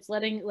know. It's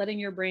letting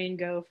your brain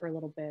go for a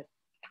little bit.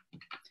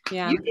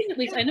 Yeah. You can, at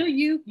least I know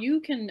you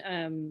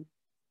can,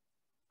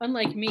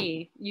 unlike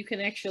me, you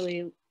can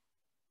actually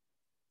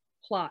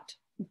plot.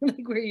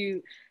 Like where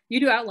you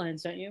do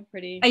outlines, don't you?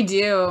 I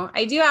do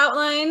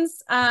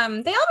outlines. They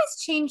always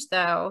change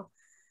though.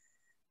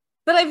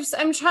 But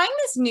I'm trying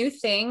this new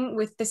thing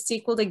with the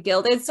sequel to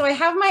Gilded. So I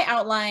have my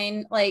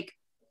outline, like,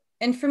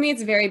 and for me,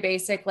 it's very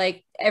basic.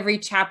 Like every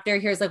chapter,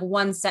 here's like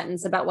one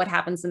sentence about what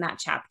happens in that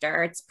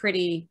chapter. It's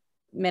pretty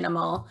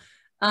minimal.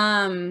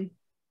 And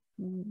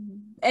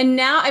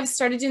now I've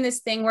started doing this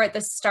thing where at the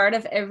start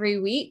of every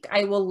week,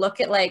 I will look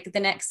at like the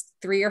next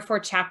 3 or 4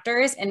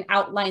 chapters and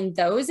outline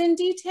those in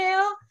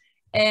detail.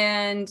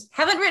 And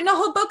haven't written a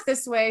whole book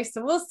this way,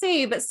 so we'll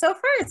see. But so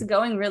far it's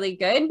going really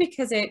good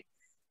because it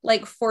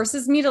like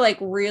forces me to like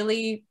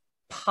really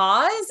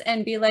pause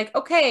and be like,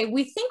 okay,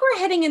 we think we're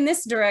heading in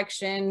this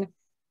direction,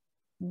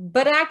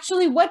 but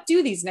actually what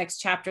do these next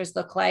chapters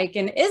look like?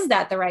 And is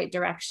that the right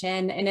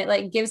direction? And it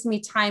like gives me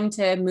time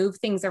to move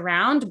things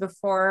around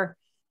before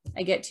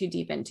I get too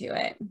deep into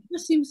it. It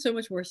just seems so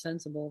much more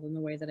sensible than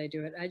the way that I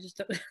do it. I just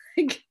don't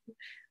think,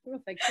 I don't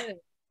know if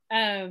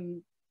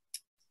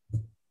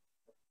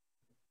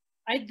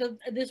I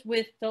could. This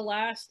with the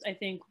last, I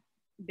think,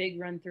 big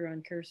run through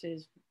on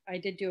Curses, I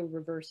did do a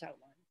reverse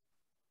outline,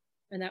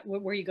 and that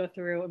where you go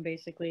through and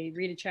basically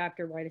read a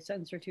chapter, write a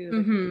sentence or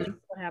two,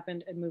 what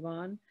happened, and move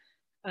on.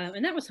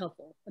 And that was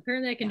helpful.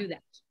 Apparently, I can do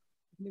that.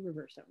 I can do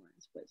reverse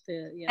outlines, but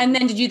And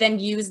then did you then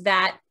use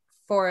that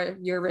for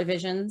your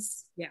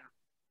revisions? Yeah.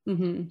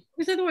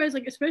 Because otherwise,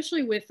 like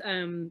especially with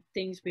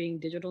things being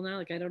digital now,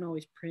 like I don't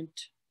always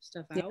print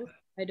stuff out.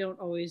 I don't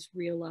always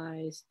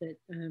realize that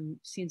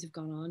scenes have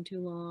gone on too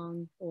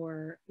long,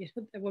 or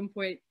at one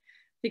point,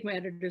 I think my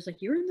editor's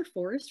like, "You're in the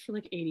forest for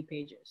like 80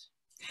 pages."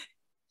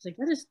 It's like,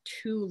 that is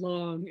too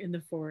long in the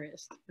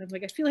forest. I'm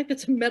like, I feel like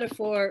that's a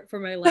metaphor for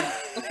my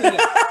life.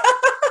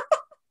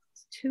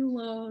 It's too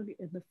long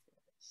in the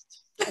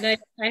forest, and I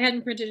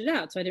hadn't printed it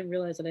out, so I didn't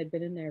realize that I'd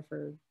been in there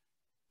for.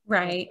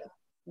 Right.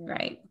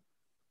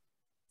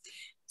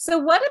 So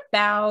what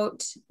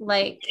about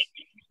like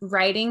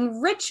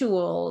writing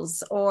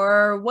rituals,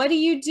 or what do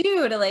you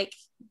do to like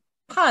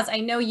pause?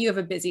 I know you have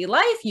a busy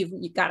life.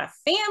 You've got a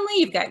family,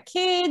 you've got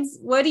kids.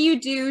 What do you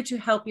do to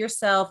help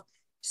yourself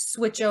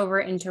switch over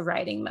into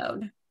writing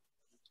mode?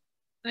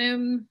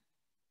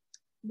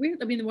 weird.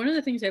 I mean, one of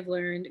the things I've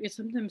learned is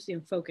sometimes,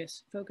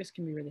 focus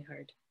can be really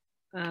hard.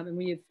 And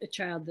when you have a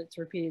child that's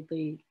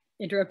repeatedly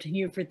interrupting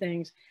you for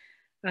things,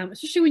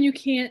 especially when you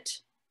can't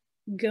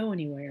go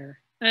anywhere.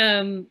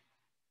 So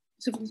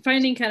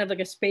finding kind of like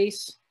a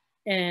space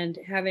and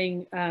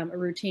having a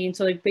routine.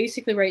 So like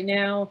basically right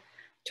now,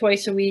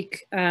 twice a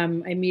week, I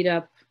meet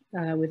up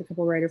with a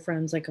couple of writer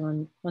friends like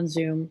on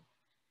Zoom,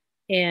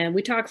 and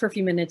we talk for a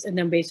few minutes and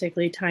then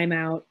basically time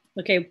out.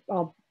 Okay,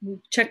 I'll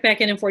check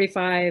back in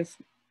 45.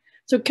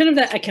 So kind of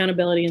that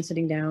accountability and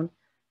sitting down,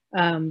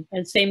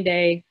 and same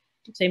day,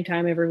 same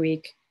time every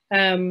week.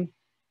 I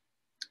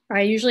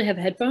usually have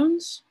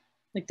headphones,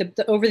 like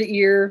the over the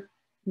ear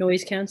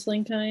noise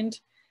canceling kind.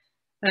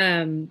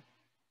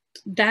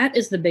 That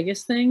is the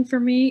biggest thing for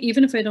me,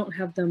 even if I don't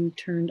have them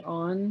turned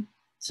on.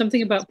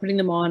 Something about putting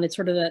them on, it's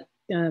sort of that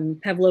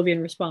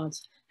Pavlovian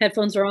response.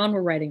 Headphones are on,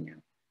 we're writing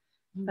now.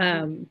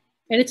 And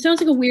it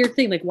sounds like a weird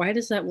thing. Like, why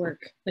does that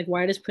work? Like,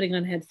 why does putting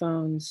on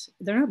headphones,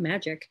 they're not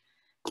magic.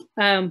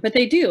 But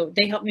they do.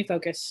 They help me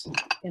focus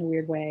in a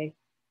weird way.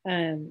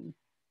 I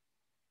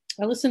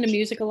listen to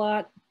music a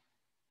lot.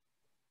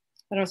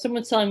 I don't know,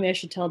 someone's telling me I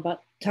should talk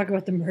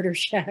about the Murder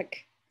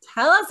Shack.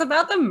 Tell us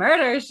about the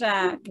Murder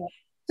Shack.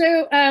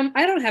 So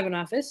I don't have an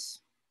office.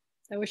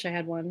 I wish I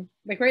had one.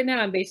 Like right now,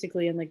 I'm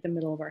basically in like the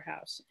middle of our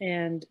house.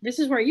 And this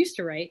is where I used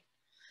to write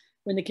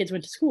when the kids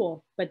went to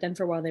school, but then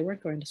for a while they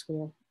weren't going to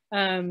school.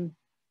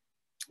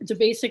 So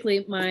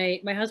basically my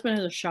husband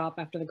has a shop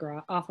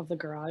off of the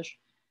garage.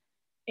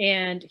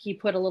 And he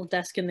put a little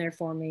desk in there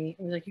for me.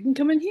 He was like, you can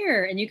come in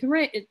here and you can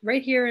write it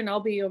right here and I'll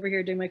be over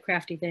here doing my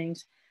crafty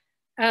things.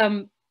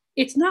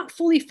 It's not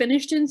fully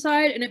finished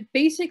inside, and it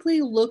basically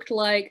looked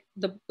like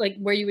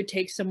where you would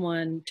take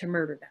someone to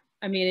murder them.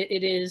 I mean,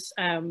 it is,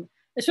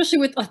 especially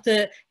with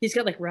he's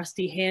got like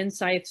rusty hand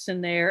scythes in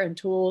there and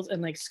tools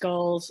and like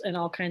skulls and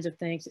all kinds of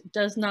things. It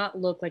does not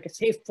look like a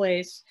safe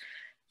place.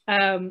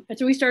 And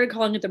so we started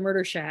calling it the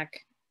Murder Shack,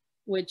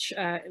 which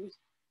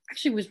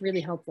actually was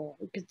really helpful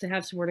because to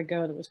have somewhere to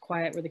go that was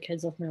quiet where the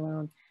kids left me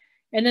alone.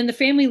 And then the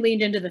family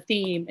leaned into the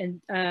theme,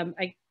 and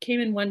I came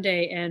in one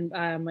day and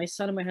my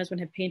son and my husband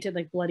had painted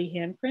like bloody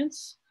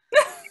handprints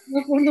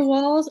on one of the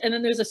walls. And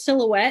then there's a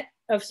silhouette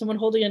of someone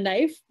holding a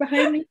knife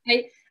behind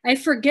me. I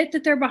forget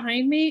that they're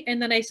behind me. And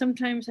then I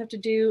sometimes have to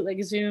do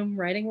like Zoom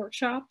writing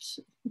workshops.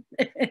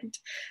 And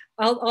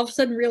I'll all of a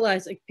sudden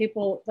realize like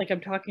people like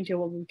I'm talking to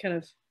will be kind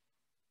of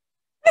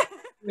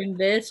doing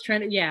this,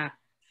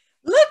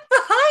 Look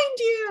behind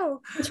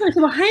you. That's right.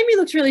 So behind me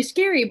looks really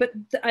scary, but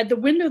the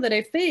window that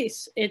I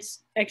face,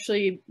 it's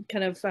actually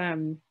kind of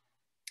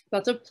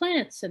lots of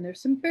plants, and there's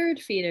some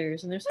bird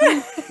feeders, and it's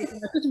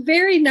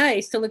very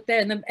nice to look there,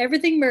 and then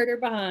everything murder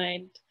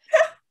behind,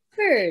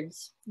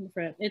 birds in the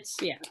front.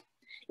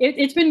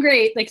 It's been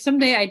great. Like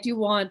someday I do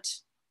want,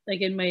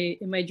 like in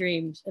my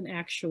dreams, an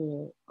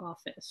actual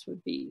office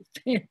would be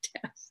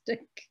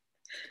fantastic.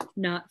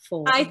 Not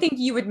full. I think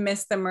you would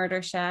miss the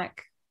Murder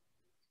Shack.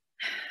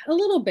 A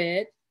little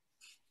bit,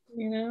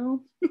 I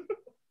don't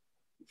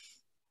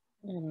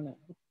know.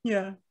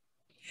 Yeah.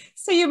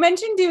 So you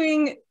mentioned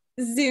doing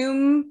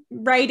Zoom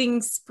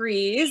writing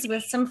sprees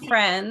with some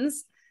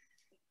friends.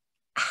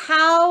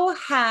 How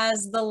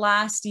has the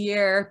last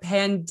year,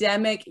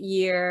 pandemic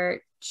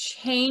year,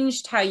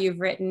 changed how you've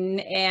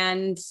written,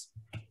 and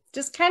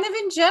just kind of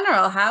in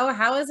general, how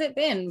has it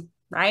been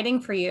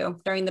writing for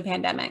you during the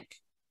pandemic?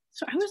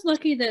 So I was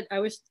lucky that I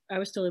was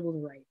still able to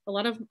write. A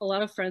lot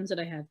of friends that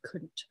I had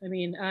couldn't. I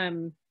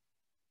mean,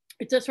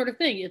 it's that sort of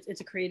thing.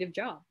 It's a creative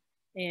job,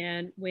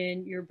 and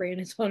when your brain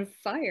is on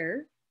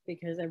fire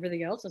because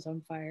everything else is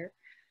on fire,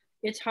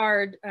 it's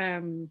hard.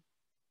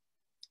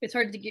 It's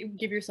hard to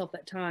give yourself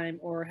that time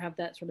or have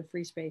that sort of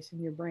free space in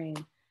your brain.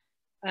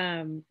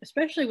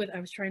 Especially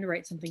I was trying to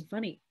write something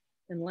funny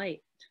and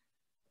light.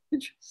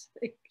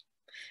 Interesting.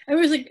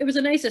 It was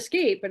a nice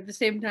escape, but at the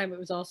same time, it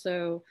was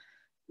also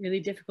really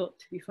difficult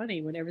to be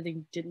funny when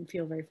everything didn't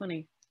feel very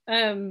funny.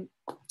 And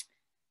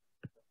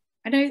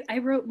I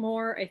wrote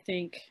more, I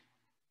think,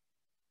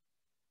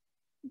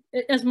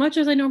 as much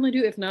as I normally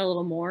do, if not a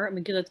little more. I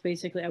mean, because that's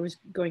basically, I was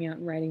going out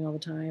and writing all the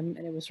time,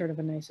 and it was sort of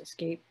a nice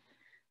escape.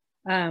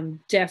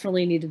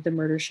 Definitely needed the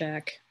Murder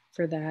Shack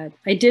for that.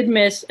 I did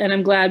miss, and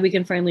I'm glad we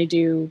can finally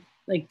do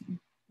like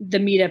the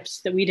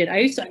meetups that we did. I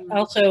used to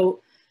also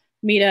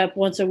meet up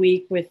once a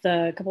week with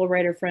a couple of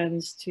writer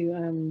friends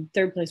to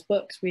Third Place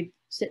Books. We'd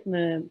sit in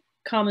the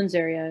commons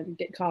area and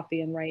get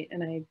coffee and write,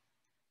 and I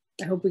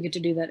hope we get to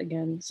do that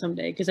again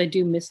someday because I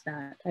do miss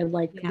that. I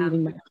like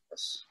leaving my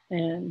house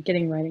and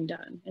getting writing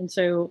done. And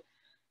so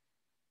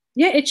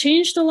it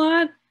changed a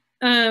lot.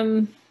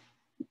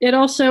 It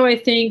also, I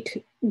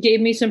think,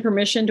 gave me some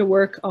permission to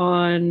work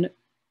on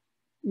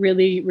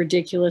really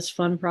ridiculous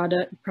fun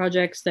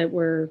projects that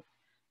were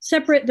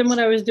separate than what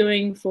I was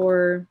doing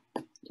for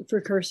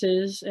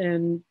courses,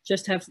 and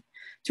just have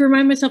to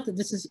remind myself that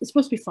it's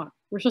supposed to be fun.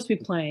 We're supposed to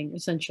be playing,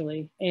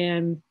 essentially.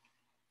 And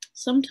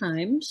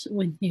sometimes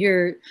when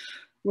you're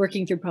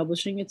working through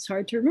publishing, it's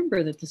hard to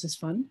remember that this is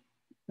fun.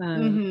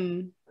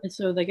 And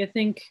so, like, I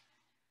think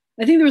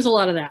I think there was a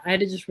lot of that. I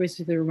had to just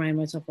basically remind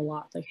myself a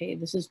lot, like, hey,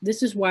 this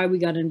is why we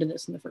got into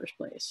this in the first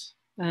place.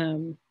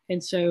 And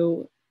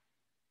so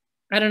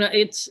I don't know,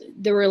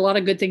 there were a lot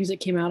of good things that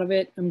came out of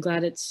it. I'm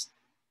glad it's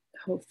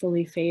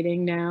hopefully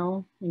fading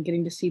now and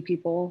getting to see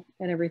people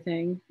and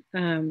everything.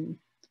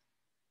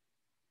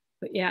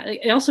 But yeah,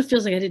 it also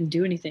feels like I didn't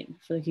do anything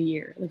for like a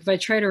year. Like if I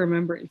try to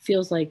remember, it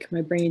feels like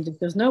my brain just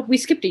goes, nope, we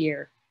skipped a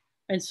year.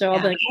 And so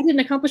I'll be like, I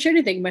didn't accomplish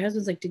anything. My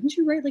husband's like, didn't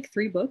you write like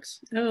 3 books?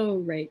 Oh,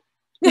 right.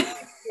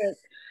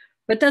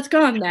 But that's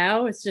gone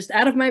now. It's just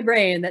out of my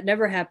brain. That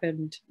never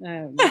happened.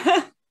 I've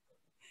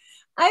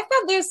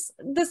got this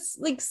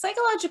like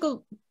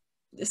psychological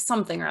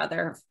something or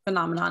other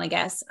phenomenon, I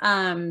guess.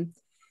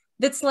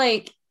 That's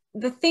like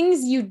the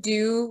things you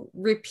do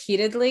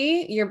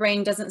repeatedly, your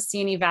brain doesn't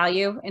see any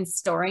value in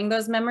storing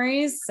those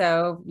memories.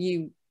 So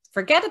you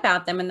forget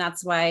about them. And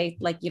that's why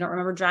like you don't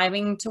remember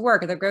driving to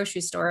work or the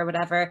grocery store or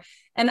whatever.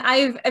 And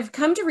I've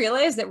come to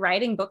realize that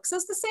writing books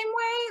is the same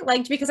way,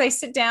 like because I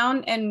sit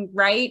down and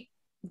write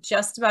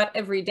just about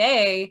every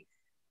day.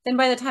 Then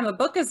by the time a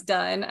book is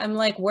done, I'm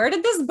like, where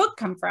did this book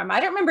come from? I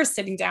don't remember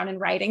sitting down and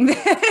writing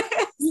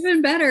this.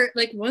 Even better,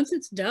 like once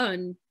it's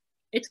done,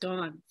 it's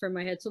gone from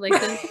my head. So like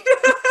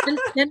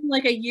then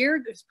like a year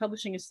goes,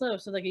 publishing is slow.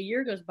 So like a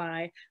year goes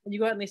by and you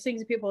go out and these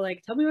things and people are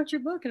like, tell me about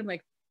your book. And I'm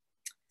like,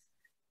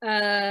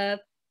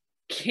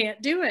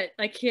 can't do it.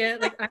 I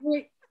can't,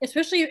 like,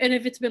 especially, and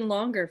if it's been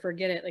longer,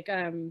 forget it. Like,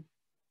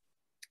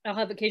 I'll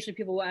have occasionally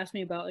people will ask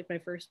me about like my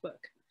first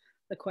book,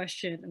 the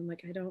question. I'm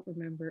like, I don't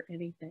remember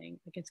anything.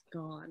 Like it's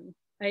gone.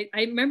 I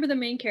remember the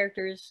main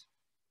characters.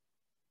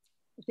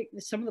 I think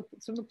some of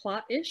the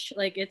plot ish.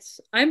 Like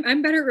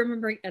I'm better at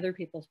remembering other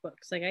people's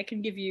books. Like I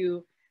can give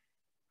you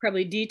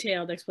probably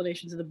detailed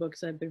explanations of the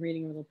books I've been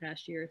reading over the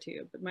past year or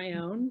two. But my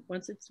own,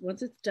 once it's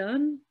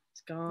done,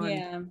 it's gone.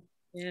 Yeah.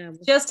 Yeah.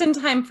 Just in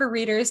time for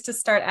readers to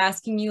start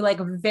asking you like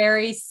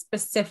very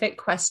specific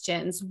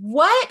questions.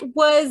 What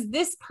was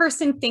this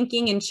person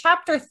thinking in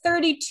chapter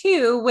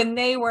 32 when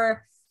they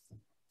were,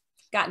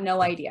 got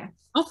no idea.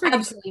 I'll forget.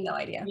 Absolutely no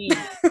idea.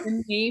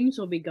 The names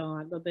will be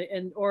gone,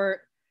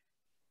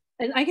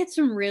 and I get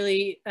some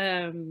really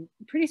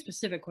pretty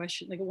specific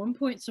questions. Like at one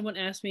point, someone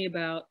asked me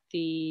about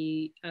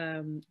the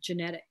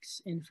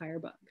genetics in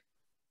Firebug,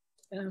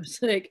 and I was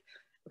like,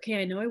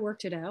 "Okay, I know I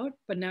worked it out,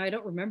 but now I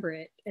don't remember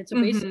it." And so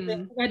basically,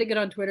 I had to get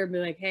on Twitter and be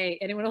like, "Hey,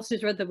 anyone else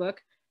who's read the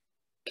book,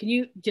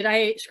 did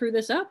I screw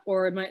this up,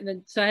 or am I?" And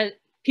then, so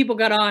people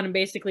got on and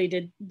basically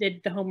did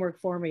the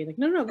homework for me. Like,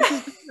 no, this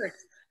is the work.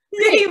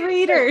 Yay,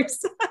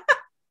 readers! I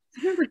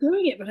remember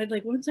doing it, but I'd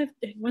like once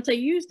I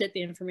used it,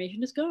 the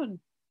information is gone.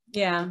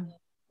 Yeah.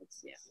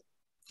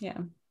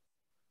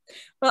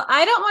 Well,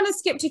 I don't want to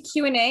skip to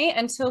Q&A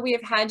until we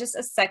have had just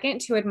a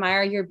second to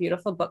admire your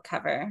beautiful book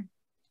cover.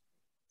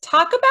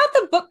 Talk about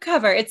the book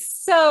cover.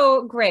 It's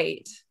so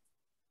great.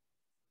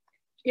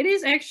 It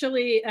is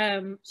actually,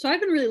 so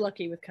I've been really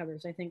lucky with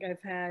covers. I think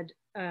I've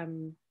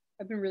been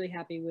really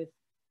happy with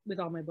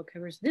all my book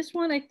covers. This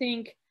one, I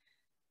think,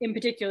 in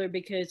particular,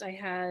 because I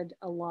had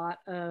a lot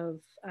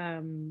of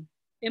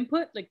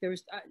input. Like there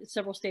was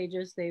several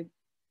stages. They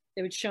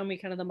would show me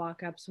kind of the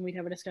mock-ups and we'd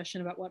have a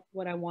discussion about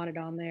what I wanted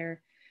on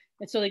there.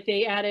 And so like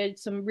they added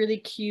some really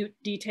cute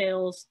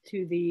details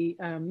to the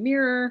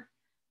mirror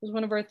was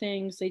one of our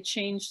things. They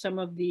changed some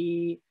of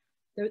I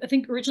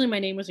think originally my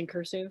name was in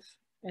cursive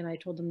and I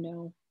told them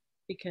no,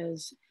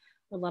 because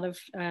a lot of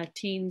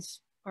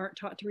teens aren't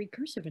taught to read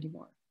cursive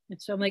anymore. And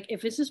so I'm like,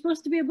 if this is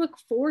supposed to be a book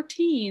for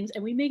teens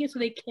and we make it so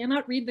they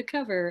cannot read the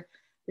cover,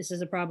 this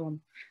is a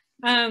problem.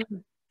 But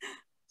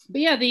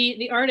yeah,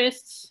 the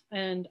artists,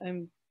 and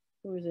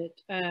who is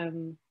it?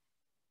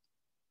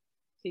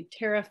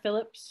 Tara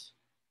Phillips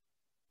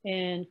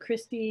and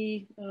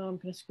Christy, I'm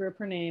gonna screw up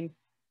her name,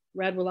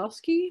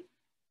 Radwilowski,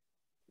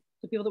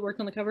 the people that worked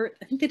on the cover.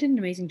 I think they did an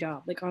amazing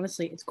job. Like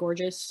honestly, it's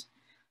gorgeous.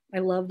 I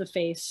love the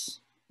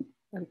face.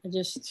 I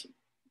just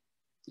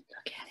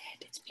look at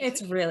it.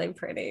 It's really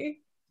pretty.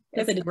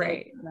 It's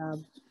great. I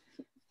don't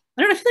know.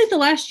 I feel like the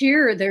last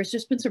year there's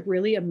just been some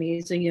really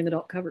amazing young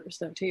adult covers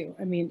though too.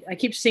 I mean, I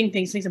keep seeing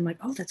things. I'm like,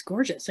 oh, that's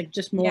gorgeous. Like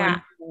just more.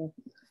 Yeah.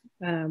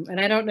 And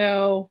I don't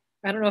know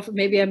if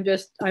maybe I'm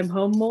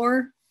home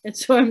more, and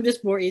so I'm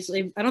just more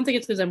easily. I don't think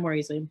it's because I'm more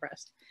easily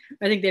impressed.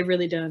 I think they've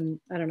really done,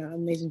 I don't know, an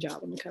amazing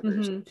job on the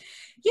covers.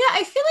 Yeah,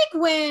 I feel like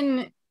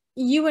when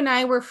you and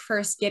I were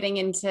first getting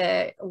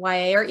into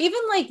YA, or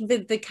even like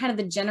the kind of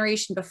the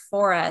generation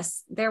before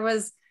us,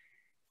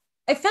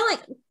 I felt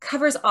like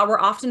covers were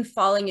often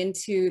falling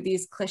into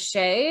these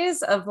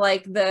cliches of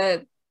like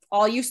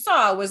all you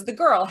saw was the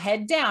girl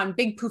head down,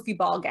 big poofy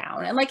ball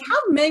gown. And like how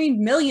many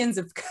millions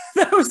of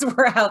those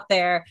were out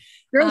there?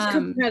 Girls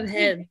couldn't have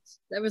heads.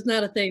 That was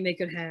not a thing they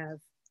could have.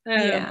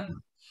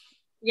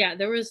 Yeah,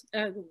 there was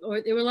a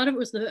lot of it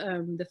was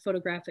the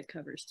photographic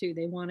covers too.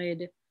 They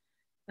wanted,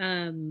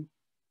 I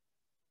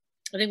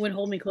think when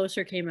Hold Me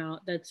Closer came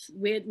out,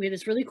 we had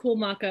this really cool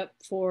mock-up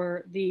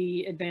for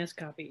the advanced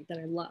copy that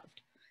I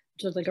loved,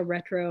 which was like a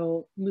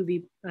retro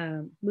movie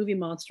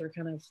monster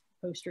kind of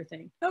poster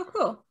thing. Oh,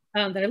 cool.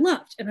 that I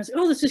loved. And I was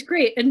like, oh, this is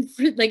great. And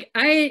like,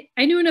 I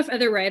knew enough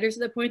other writers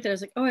at that point that I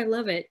was like, oh, I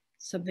love it.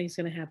 Something's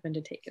going to happen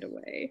to take it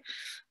away.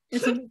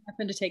 And something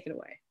happened to take it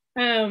away.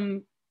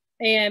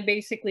 And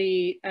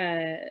basically,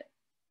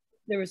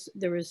 there was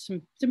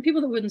some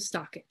people that wouldn't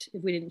stock it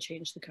if we didn't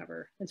change the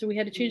cover. And so we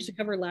had to change the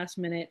cover last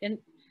minute. And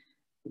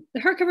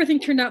the hardcover thing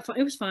turned out fine.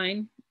 It was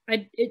fine.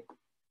 If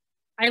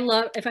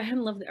I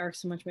hadn't loved the arc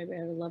so much, maybe I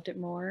would have loved it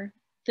more.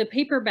 The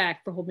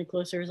paperback for Hold Me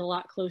Closer is a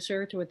lot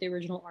closer to what the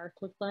original arc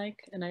looked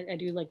like. And I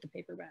do like the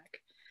paperback.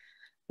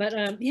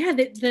 But yeah,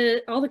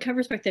 all the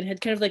covers back then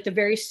had kind of like the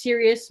very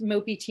serious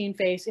mopey teen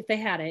face, if they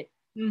had it.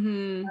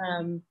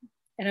 And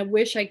I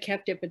wish I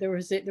kept it, but there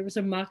was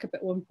a mock-up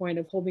at one point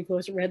of Hold Me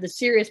Closer where it had the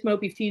serious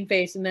mopey teen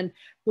face, and then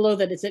below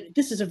that it said,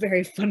 "This is a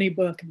very funny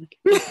book." I'm like,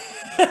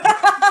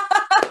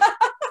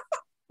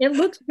 it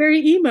looks very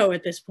emo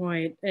at this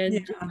point,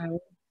 and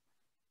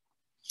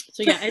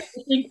so yeah,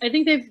 I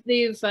think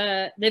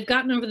they've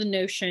gotten over the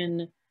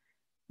notion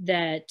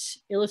that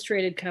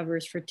illustrated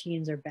covers for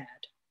teens are bad.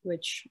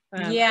 Which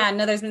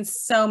there's been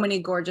so many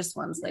gorgeous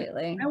ones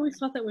lately. I always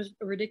thought that was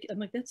ridiculous. I'm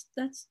like,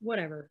 that's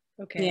whatever.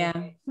 Okay. Yeah.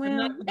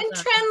 Well, and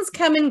trends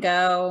come and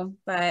go,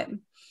 but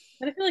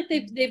I feel like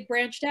they've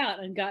branched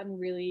out and gotten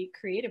really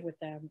creative with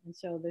them, and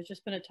so there's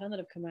just been a ton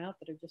that have come out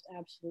that are just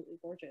absolutely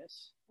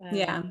gorgeous.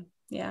 Yeah,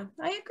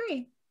 I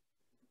agree.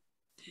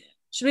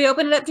 Should we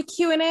open it up to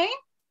Q&A?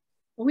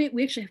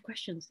 We actually have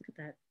questions. Look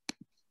at that.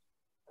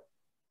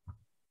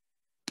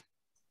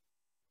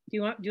 Do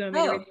you want me to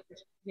read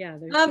it? Yeah.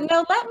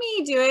 No, let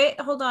me do it.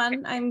 Hold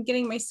on. I'm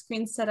getting my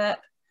screen set up.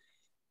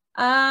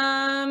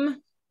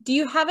 Do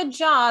you have a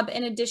job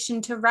in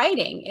addition to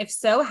writing? If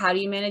so, how do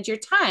you manage your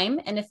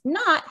time? And if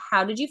not,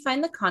 how did you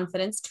find the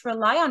confidence to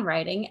rely on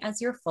writing as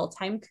your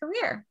full-time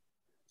career?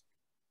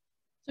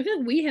 I feel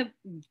like we have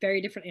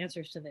very different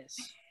answers to this.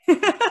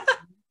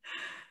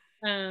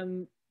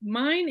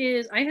 Mine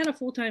is, I had a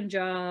full-time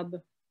job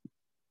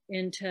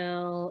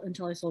until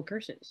I sold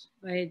Curses.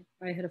 I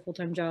had a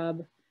full-time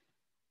job.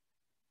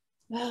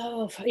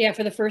 Oh yeah,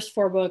 for the first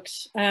 4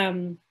 books.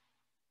 And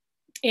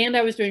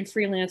I was doing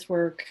freelance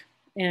work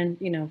and,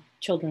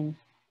 children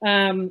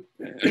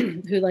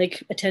who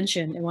like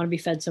attention and want to be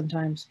fed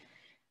sometimes.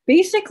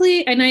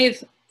 Basically, and I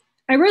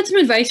read some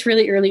advice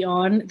really early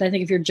on that I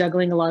think if you're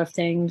juggling a lot of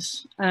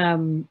things,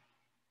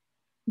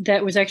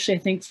 that was actually, I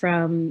think,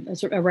 from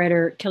a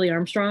writer, Kelly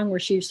Armstrong, where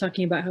she was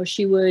talking about how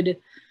she would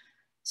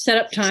set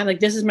up time, like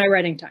this is my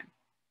writing time.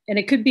 And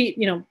it could be,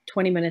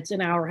 20 minutes,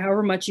 an hour,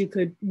 however much you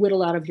could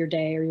whittle out of your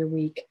day or your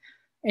week.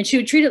 And she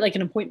would treat it like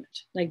an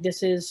appointment. Like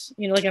this is,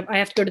 like I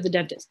have to go to the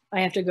dentist.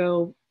 I have to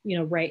go,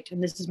 write,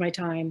 and this is my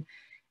time.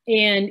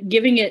 And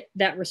giving it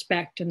that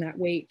respect and that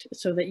weight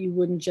so that you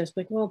wouldn't just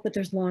be like, well, but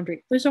there's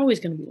laundry. There's always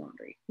going to be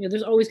laundry.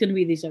 There's always going to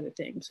be these other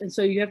things. And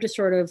so you have to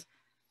sort of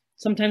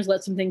sometimes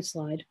let some things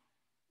slide.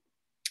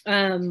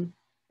 And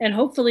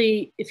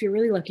hopefully, if you're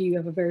really lucky, you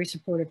have a very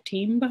supportive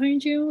team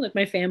behind you. Like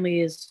my family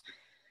is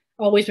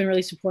always been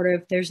really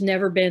supportive. There's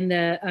never been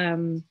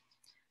the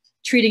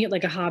treating it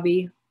like a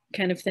hobby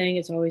kind of thing.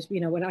 It's always,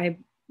 when I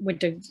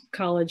went to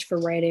college for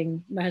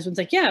writing, my husband's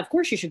like, yeah, of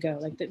course you should go.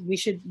 Like that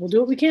we'll do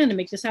what we can to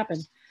make this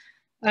happen.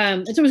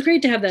 And so it was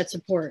great to have that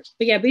support.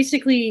 But yeah,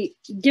 basically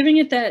giving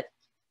it that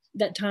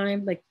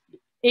time, like,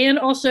 and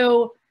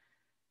also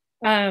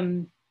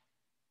even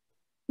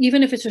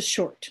if it's just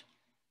short.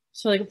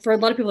 So like for a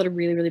lot of people that are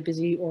really, really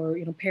busy, or,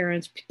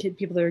 parents,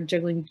 people that are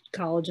juggling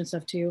college and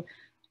stuff too,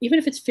 even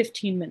if it's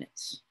 15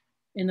 minutes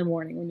in the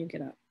morning when you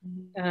get up,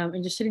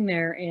 and just sitting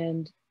there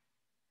and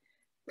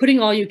putting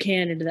all you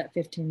can into that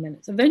 15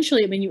 minutes.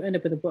 Eventually, you end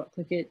up with a book.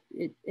 Like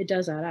it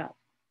does add up.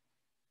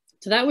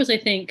 So that was, I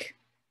think,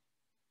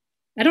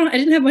 I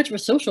didn't have much of a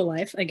social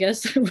life, I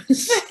guess. That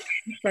was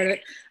part of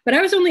it. But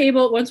I was only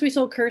able, once we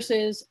sold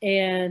Curses,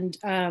 and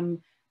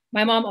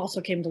my mom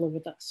also came to live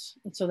with us.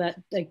 And so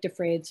that like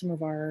defrayed some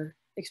of our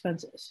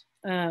expenses.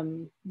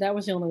 That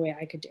was the only way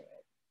I could do it.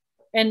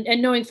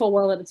 And knowing full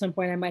well that at some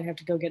point I might have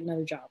to go get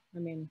another job.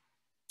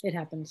 It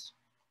happens.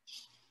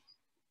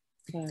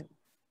 But.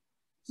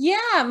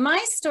 Yeah,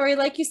 my story,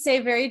 like you say,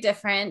 very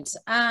different.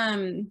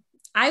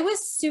 I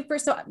was so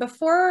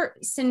before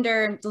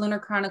Cinder, the Lunar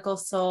Chronicle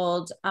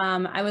sold,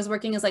 I was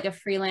working as like a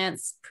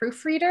freelance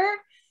proofreader.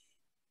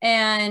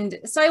 And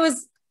so I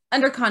was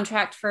under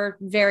contract for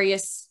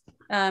various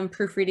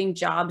proofreading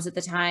jobs at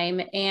the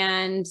time.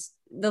 And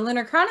the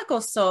Lunar Chronicle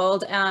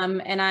sold,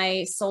 and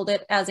I sold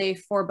it as a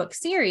 4-book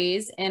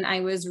series. And I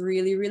was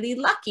really, really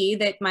lucky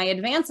that my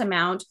advance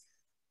amount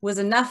was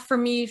enough for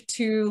me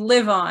to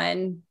live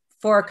on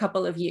for a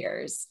couple of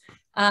years.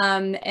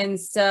 And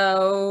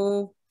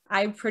so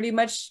I pretty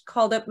much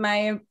called up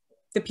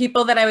the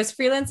people that I was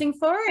freelancing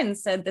for and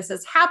said, this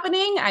is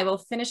happening. I will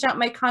finish out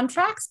my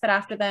contracts, but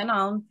after then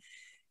I'm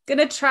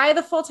gonna try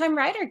the full-time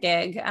writer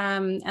gig.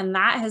 And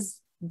that has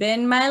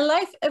been my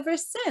life ever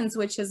since,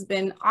 which has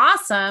been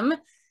awesome.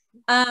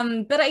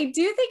 But I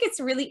do think it's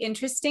really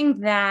interesting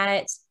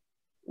that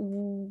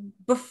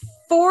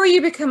before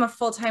you become a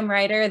full-time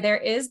writer, there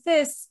is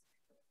this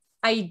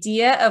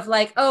idea of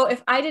like, oh,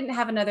 if I didn't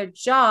have another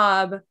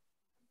job,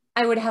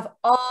 I would have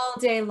all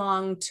day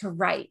long to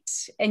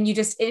write. And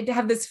it'd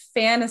have this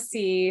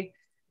fantasy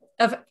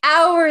of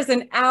hours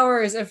and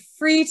hours of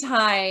free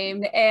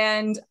time.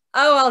 And,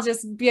 oh, I'll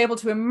just be able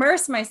to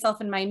immerse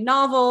myself in my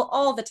novel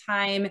all the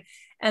time.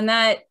 And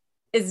that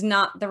is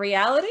not the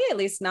reality, at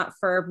least not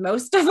for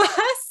most of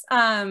us.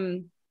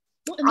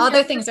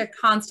 Other things are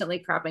constantly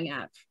cropping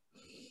up.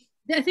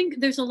 I think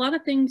there's a lot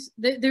of things.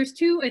 There's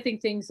two, I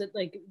think, things that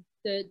like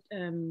that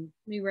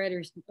new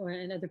writers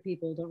and other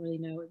people don't really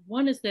know.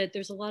 One is that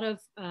there's a lot of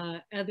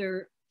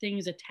other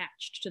things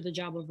attached to the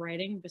job of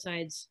writing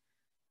besides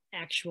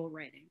actual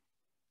writing.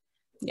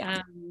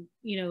 Yeah.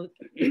 You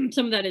know,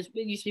 some of that it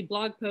used to be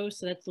blog posts,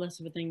 so that's less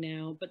of a thing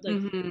now. But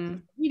like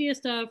media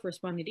stuff,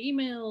 responding to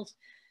emails,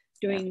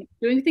 doing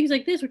things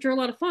like this, which are a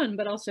lot of fun,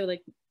 but also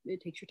like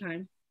it takes your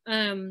time.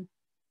 And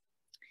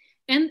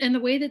the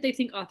way that they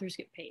think authors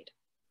get paid.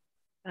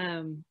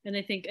 And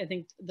I think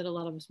that a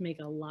lot of us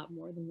make a lot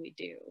more than we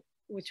do,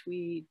 which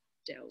we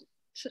don't,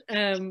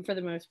 for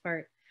the most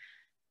part.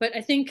 But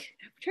I think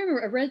I'm trying to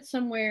remember, I read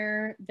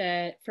somewhere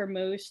that for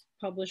most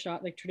published,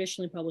 like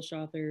traditionally published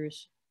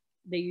authors,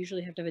 they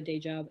usually have to have a day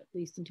job at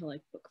least until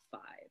like book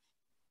 5.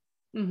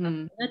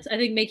 That's, I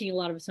think, making a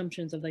lot of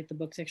assumptions of like the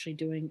book's actually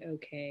doing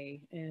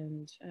okay.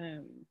 And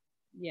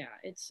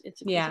it's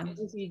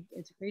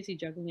a crazy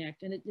juggling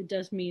act, and it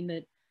does mean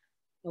that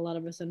a lot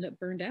of us end up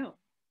burned out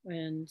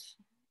and,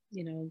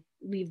 you know,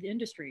 leave the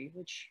industry,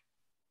 which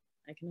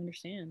I can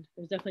understand.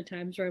 There's definitely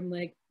times where I'm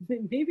like,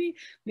 maybe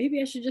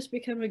I should just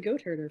become a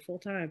goat herder full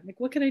time. Like,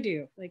 what can I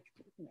do? Like,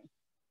 you know.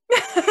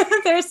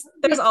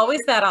 there's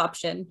always that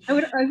option.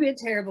 I'd be a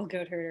terrible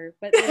goat herder,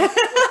 but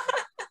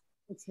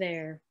it's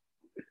there.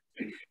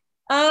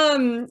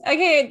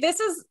 Okay, this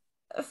is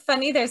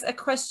funny. There's a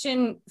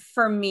question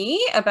for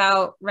me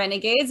about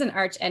renegades and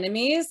arch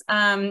enemies.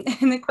 And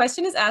the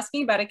question is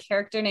asking about a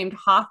character named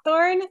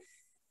Hawthorne,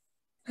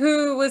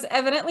 who was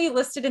evidently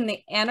listed in the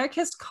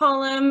anarchist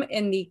column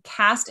in the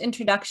cast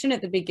introduction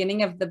at the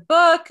beginning of the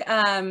book,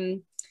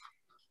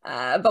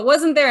 but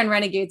wasn't there in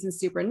Renegades and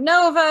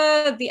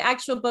Supernova. The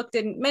actual book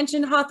didn't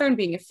mention Hawthorne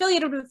being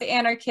affiliated with the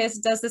anarchists.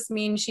 Does this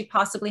mean she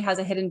possibly has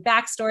a hidden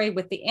backstory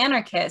with the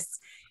anarchists?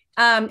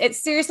 It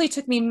seriously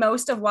took me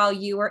most of while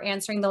you were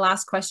answering the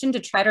last question to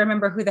try to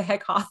remember who the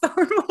heck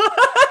Hawthorne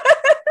was.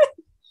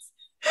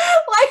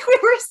 Like we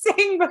were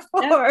saying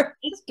before.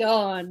 It's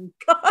gone.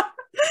 But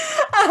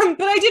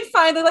I did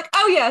finally like,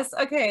 oh yes,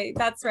 okay,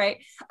 that's right.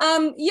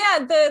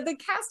 The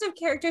cast of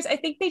characters, I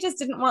think they just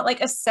didn't want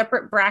like a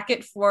separate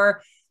bracket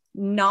for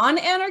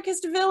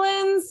non-anarchist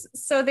villains,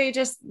 so they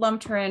just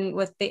lumped her in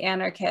with the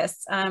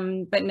anarchists.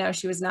 But no,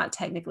 she was not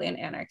technically an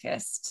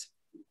anarchist.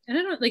 And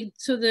I don't like,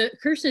 so the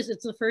curse is,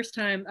 it's the first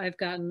time I've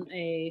gotten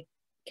a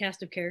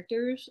cast of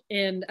characters,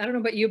 and I don't know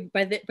about you,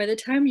 by the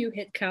time you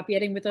hit copy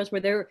editing with us, where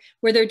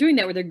they're doing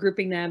that, where they're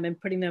grouping them and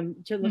putting them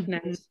to look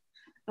nice,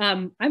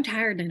 I'm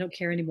tired and I don't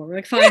care anymore. We're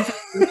like, fine.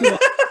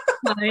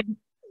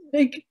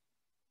 Like,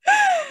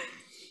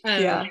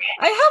 yeah,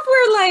 I have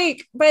where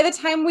like by the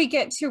time we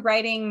get to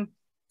writing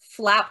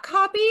flap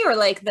copy, or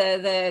like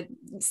the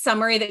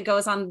summary that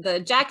goes on the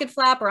jacket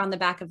flap or on the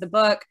back of the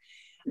book,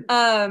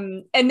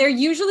 and they're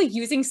usually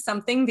using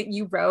something that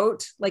you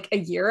wrote like a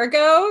year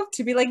ago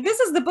to be like, this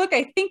is the book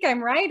I think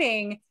I'm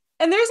writing.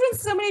 And there's been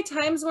so many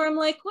times where I'm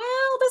like,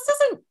 well, this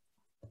isn't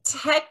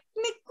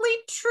technically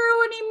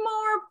true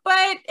anymore,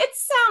 but it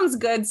sounds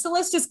good, so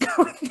let's just go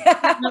with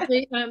that.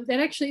 That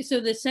actually,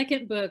 so the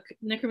second book,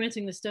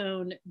 Necromancing the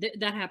Stone,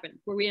 that happened,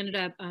 where we ended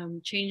up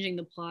changing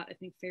the plot, I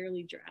think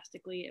fairly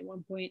drastically at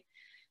one point,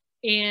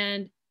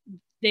 and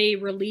they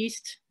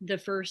released the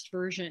first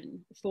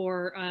version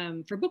for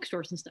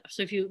bookstores and stuff.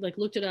 So if you like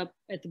looked it up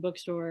at the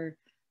bookstore,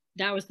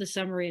 that was the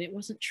summary, and it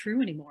wasn't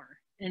true anymore.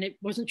 And it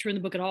wasn't true in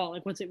the book at all,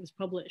 like once it was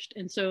published.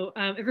 And so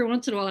every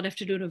once in a while I'd have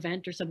to do an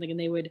event or something, and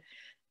they would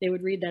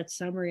read that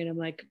summary, and I'm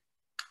like,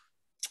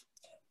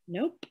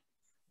 nope.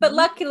 But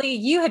luckily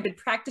you had been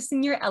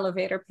practicing your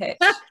elevator pitch.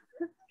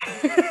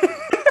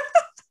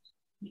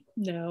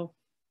 No.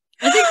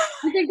 I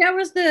think that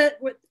was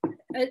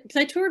because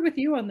I toured with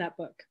you on that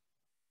book.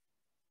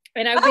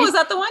 And was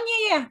that the one?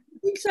 Yeah. I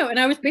think so. And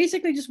I was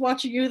basically just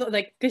watching you,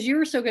 like, because you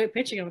were so good at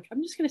pitching. I'm like,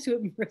 I'm just going to see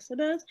what Marissa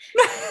does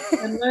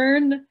and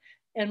learn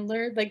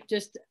like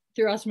just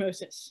through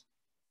osmosis.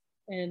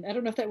 And I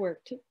don't know if that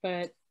worked,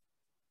 but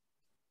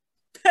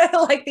I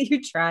like that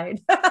you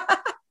tried.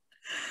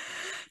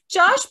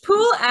 Josh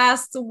Poole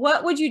asks,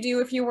 what would you do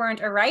if you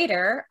weren't a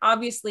writer?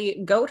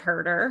 Obviously, goat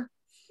herder.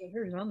 Goat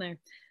herder's on there.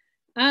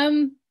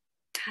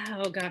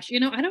 Oh gosh, I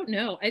don't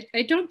know.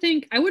 I don't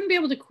think I wouldn't be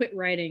able to quit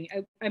writing.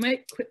 I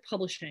might quit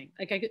publishing.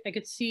 Like I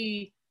could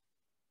see,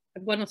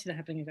 well, I don't see that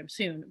happening anytime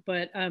soon,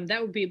 but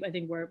that would be, I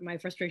think, where my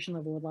frustration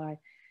level would lie.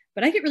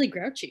 But I get really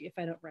grouchy if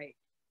I don't write.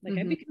 Like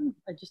I become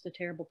just a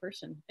terrible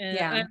person.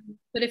 And,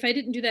 but if I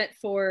didn't do that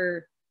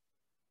for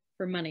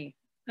money,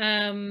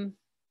 I don't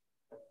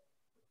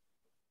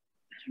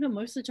know.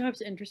 Most of the jobs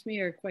that interest me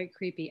are quite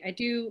creepy.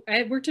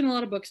 I've worked in a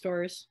lot of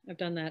bookstores. I've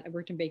done that. I've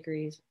worked in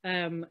bakeries.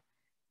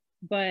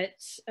 But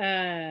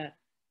I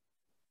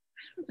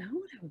don't know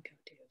what I would go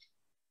do.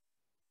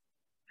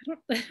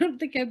 I don't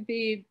think I'd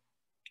be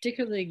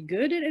particularly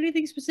good at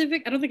anything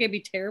specific. I don't think I'd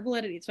be terrible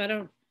at it. So I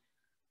don't.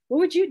 What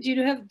would you do?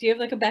 Do you have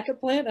like a backup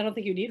plan? I don't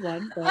think you need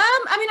one. But.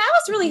 I mean, I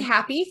was really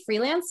happy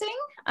freelancing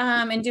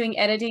and doing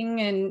editing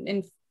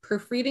and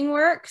proofreading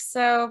work.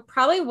 So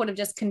probably would have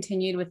just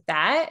continued with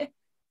that.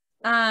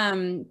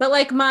 But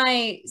like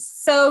my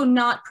so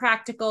not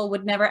practical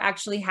would never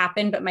actually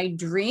happen, but my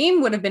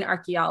dream would have been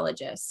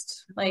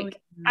archaeologist. Like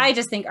I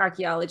just think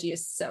archaeology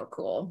is so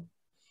cool.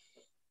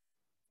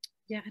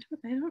 Yeah,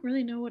 I don't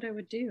really know what I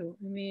would do.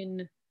 I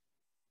mean,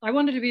 I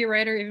wanted to be a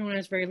writer even when I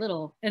was very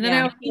little. And then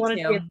I also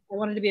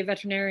wanted to be a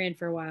veterinarian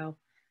for a while.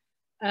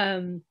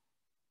 And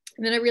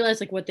then I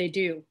realized like what they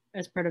do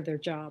as part of their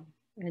job.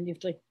 And you have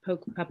to like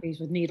poke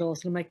puppies with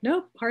needles. And I'm like,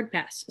 nope, hard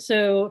pass.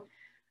 So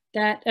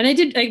that, and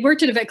I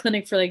worked at a vet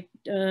clinic for like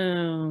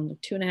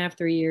 2.5,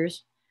 3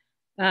 years.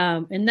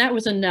 And that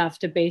was enough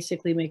to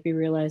basically make me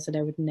realize that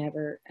I would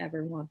never,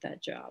 ever want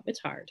that job.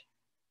 It's hard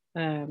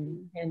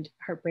and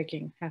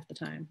heartbreaking half the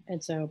time.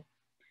 And so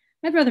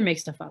I'd rather make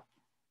stuff up.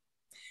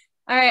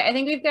 All right, I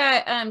think we've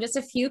got just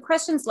a few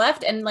questions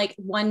left and like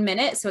 1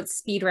 minute, so it's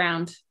speed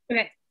round.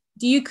 Okay.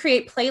 Do you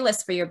create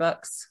playlists for your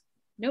books?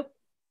 Nope.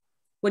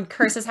 Would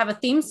Curses have a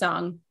theme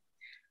song?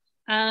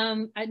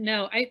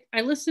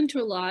 I listen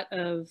to a lot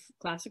of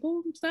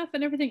classical stuff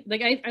and everything.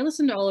 Like I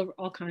listen to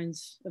all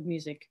kinds of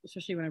music,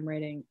 especially when I'm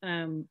writing.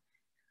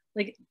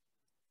 Like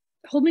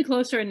Hold Me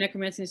Closer and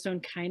Necromancy and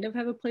Stone kind of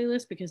have a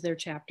playlist because their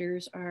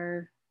chapters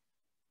are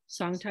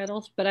song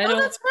titles, but I don't.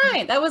 That's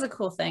right. That was a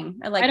cool thing.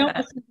 I don't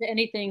listen to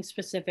anything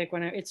specific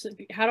when it's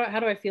how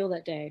do I feel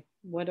that day?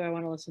 What do I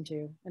want to listen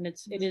to? And it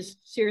is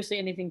seriously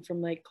anything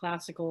from like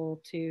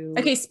classical to.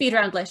 Okay, speed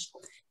round, Lish.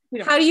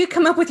 How do you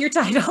come up with your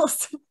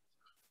titles?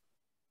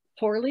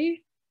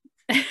 Poorly.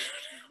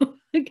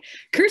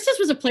 Curses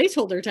was a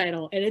placeholder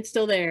title and it's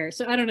still there.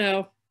 So I don't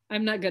know.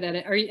 I'm not good at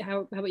it.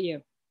 How about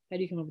you? How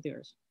do you come up with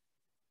yours?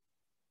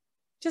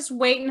 Just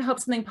wait and hope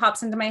something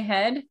pops into my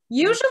head.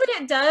 Usually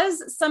it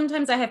does.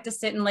 Sometimes I have to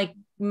sit and like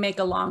make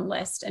a long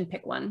list and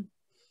pick one.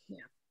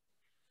 Yeah.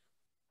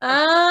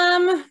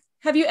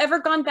 Have you ever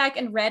gone back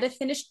and read a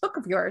finished book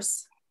of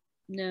yours?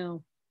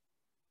 No.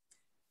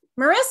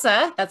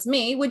 Marissa, that's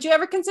me. Would you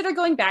ever consider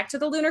going back to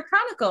the Lunar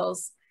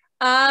Chronicles?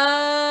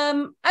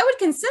 I would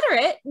consider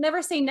it.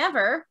 Never say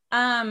never.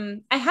 I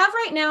have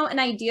right now an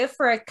idea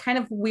for a kind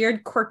of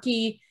weird,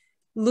 quirky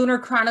Lunar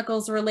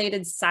Chronicles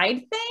related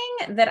side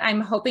thing that I'm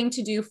hoping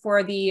to do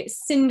for the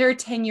Cinder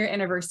 10-year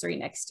anniversary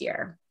next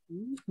year.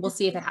 We'll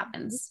see if it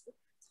happens.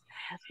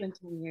 It's been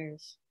 10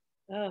 years.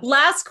 Oh.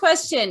 Last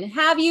question.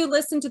 Have you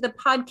listened to the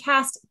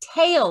podcast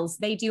Tales?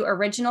 They do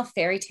original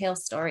fairy tale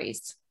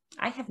stories.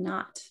 I have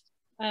not.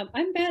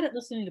 I'm bad at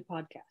listening to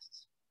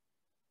podcasts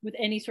with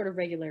any sort of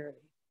regularity.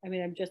 I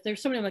mean,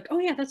 there's somebody I'm like, oh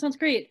yeah, that sounds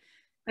great.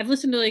 I've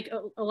listened to like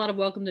a lot of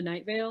Welcome to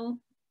Night Vale,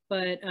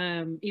 but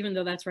even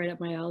though that's right up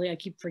my alley, I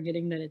keep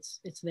forgetting that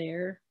it's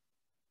there.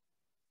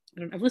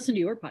 I've listened to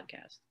your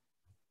podcast,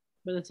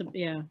 but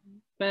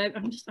but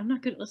I'm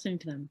not good at listening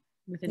to them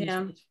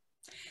within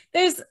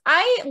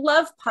I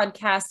love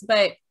podcasts,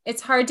 but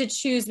it's hard to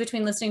choose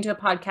between listening to a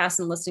podcast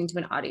and listening to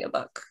an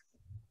audiobook.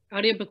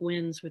 Audiobook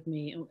wins with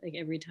me like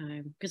every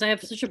time because I have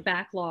such a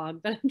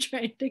backlog that I'm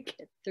trying to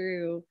get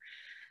through.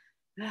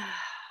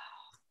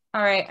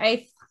 All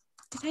right.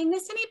 Did I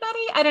miss anybody?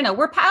 I don't know.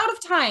 We're out of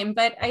time,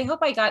 but I hope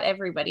I got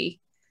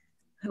everybody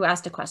who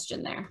asked a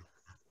question there.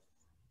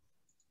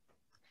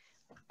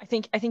 I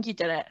think you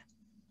did it.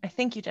 I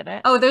think you did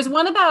it. Oh, there's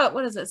one about,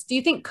 what is this? Do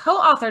you think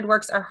co-authored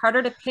works are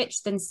harder to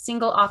pitch than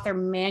single author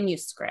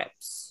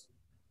manuscripts?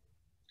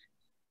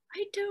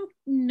 I don't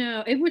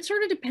know. It would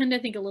sort of depend, I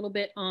think, a little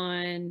bit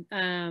on,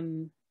 I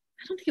don't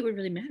think it would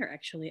really matter,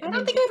 actually. I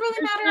don't think it would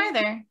really matter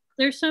either.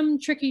 There's some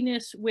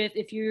trickiness with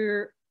if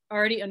you're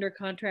already under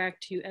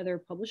contract to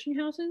other publishing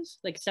houses,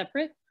 like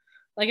separate.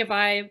 Like if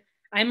I'm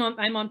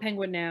on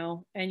Penguin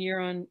now and you're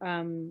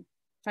on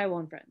Firewall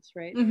and Friends,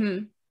 right?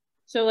 Mm-hmm.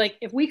 So like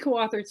if we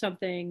co-authored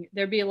something,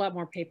 there'd be a lot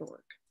more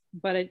paperwork,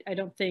 but I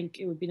don't think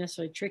it would be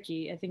necessarily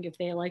tricky. I think if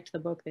they liked the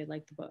book, they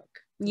liked the book.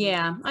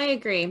 Yeah, I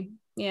agree.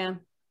 Yeah.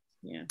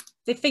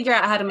 They figure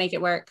out how to make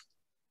it work.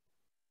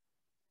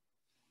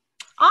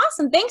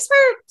 Awesome. Thanks for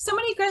so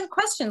many great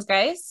questions,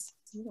 guys.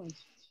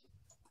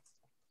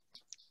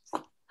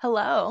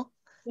 Hello.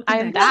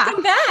 I'm back.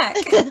 Welcome back.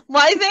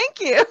 Why, thank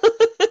you.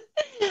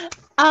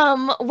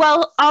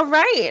 Well, all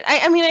right.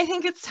 I mean, I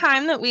think it's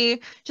time that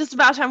just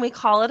about time we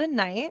call it a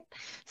night.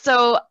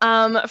 So,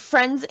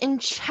 friends in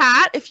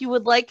chat, if you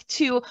would like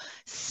to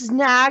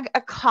snag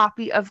a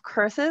copy of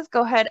Curses,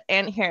 go ahead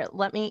and here,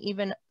 let me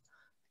even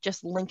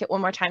just link it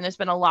one more time. There's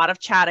been a lot of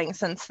chatting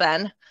since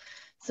then.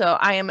 So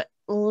I am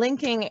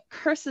linking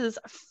Curses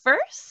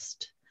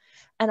first,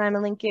 and I'm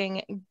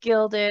linking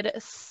Gilded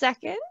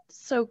second.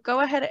 So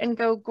go ahead and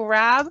go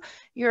grab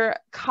your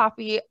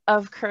copy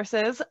of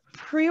Curses,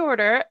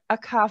 pre-order a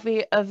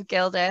copy of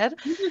Gilded.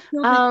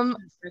 I'm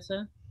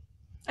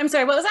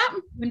sorry, what was that?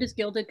 When does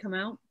Gilded come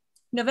out?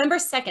 November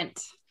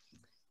 2nd.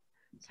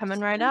 Coming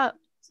right up.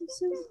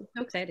 so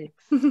excited.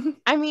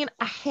 I mean,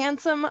 a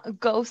handsome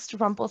ghost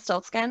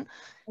Rumpelstiltskin.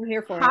 I'm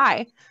here for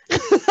Hi.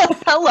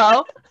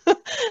 Hello.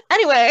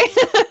 Anyway,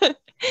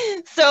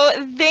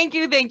 so thank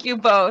you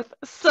both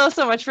so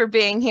much for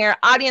being here.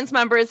 Audience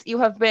members, you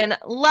have been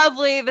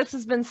lovely. This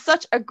has been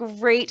such a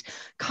great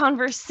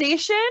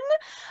conversation.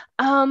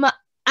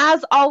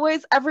 As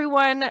always,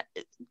 everyone,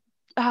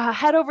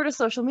 head over to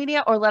social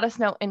media or let us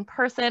know in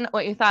person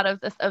what you thought of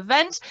this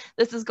event.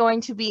 This is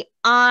going to be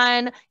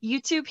on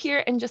YouTube here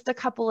in just a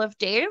couple of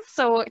days,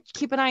 so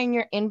keep an eye on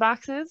your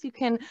inboxes. You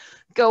can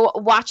go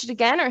watch it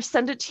again or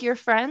send it to your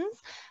friends.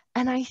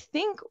 And I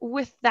think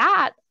with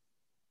that,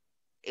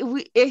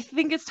 I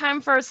think it's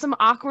time for some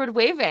awkward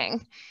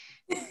waving.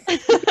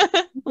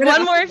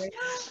 One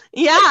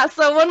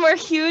more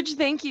huge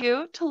thank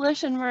you to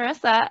Lish and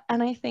Marissa,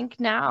 and I think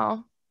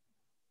now.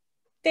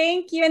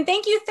 Thank you. And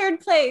thank you, third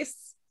place.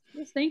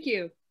 Yes, thank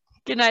you.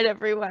 Good night,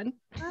 everyone.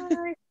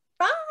 Bye.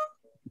 Bye.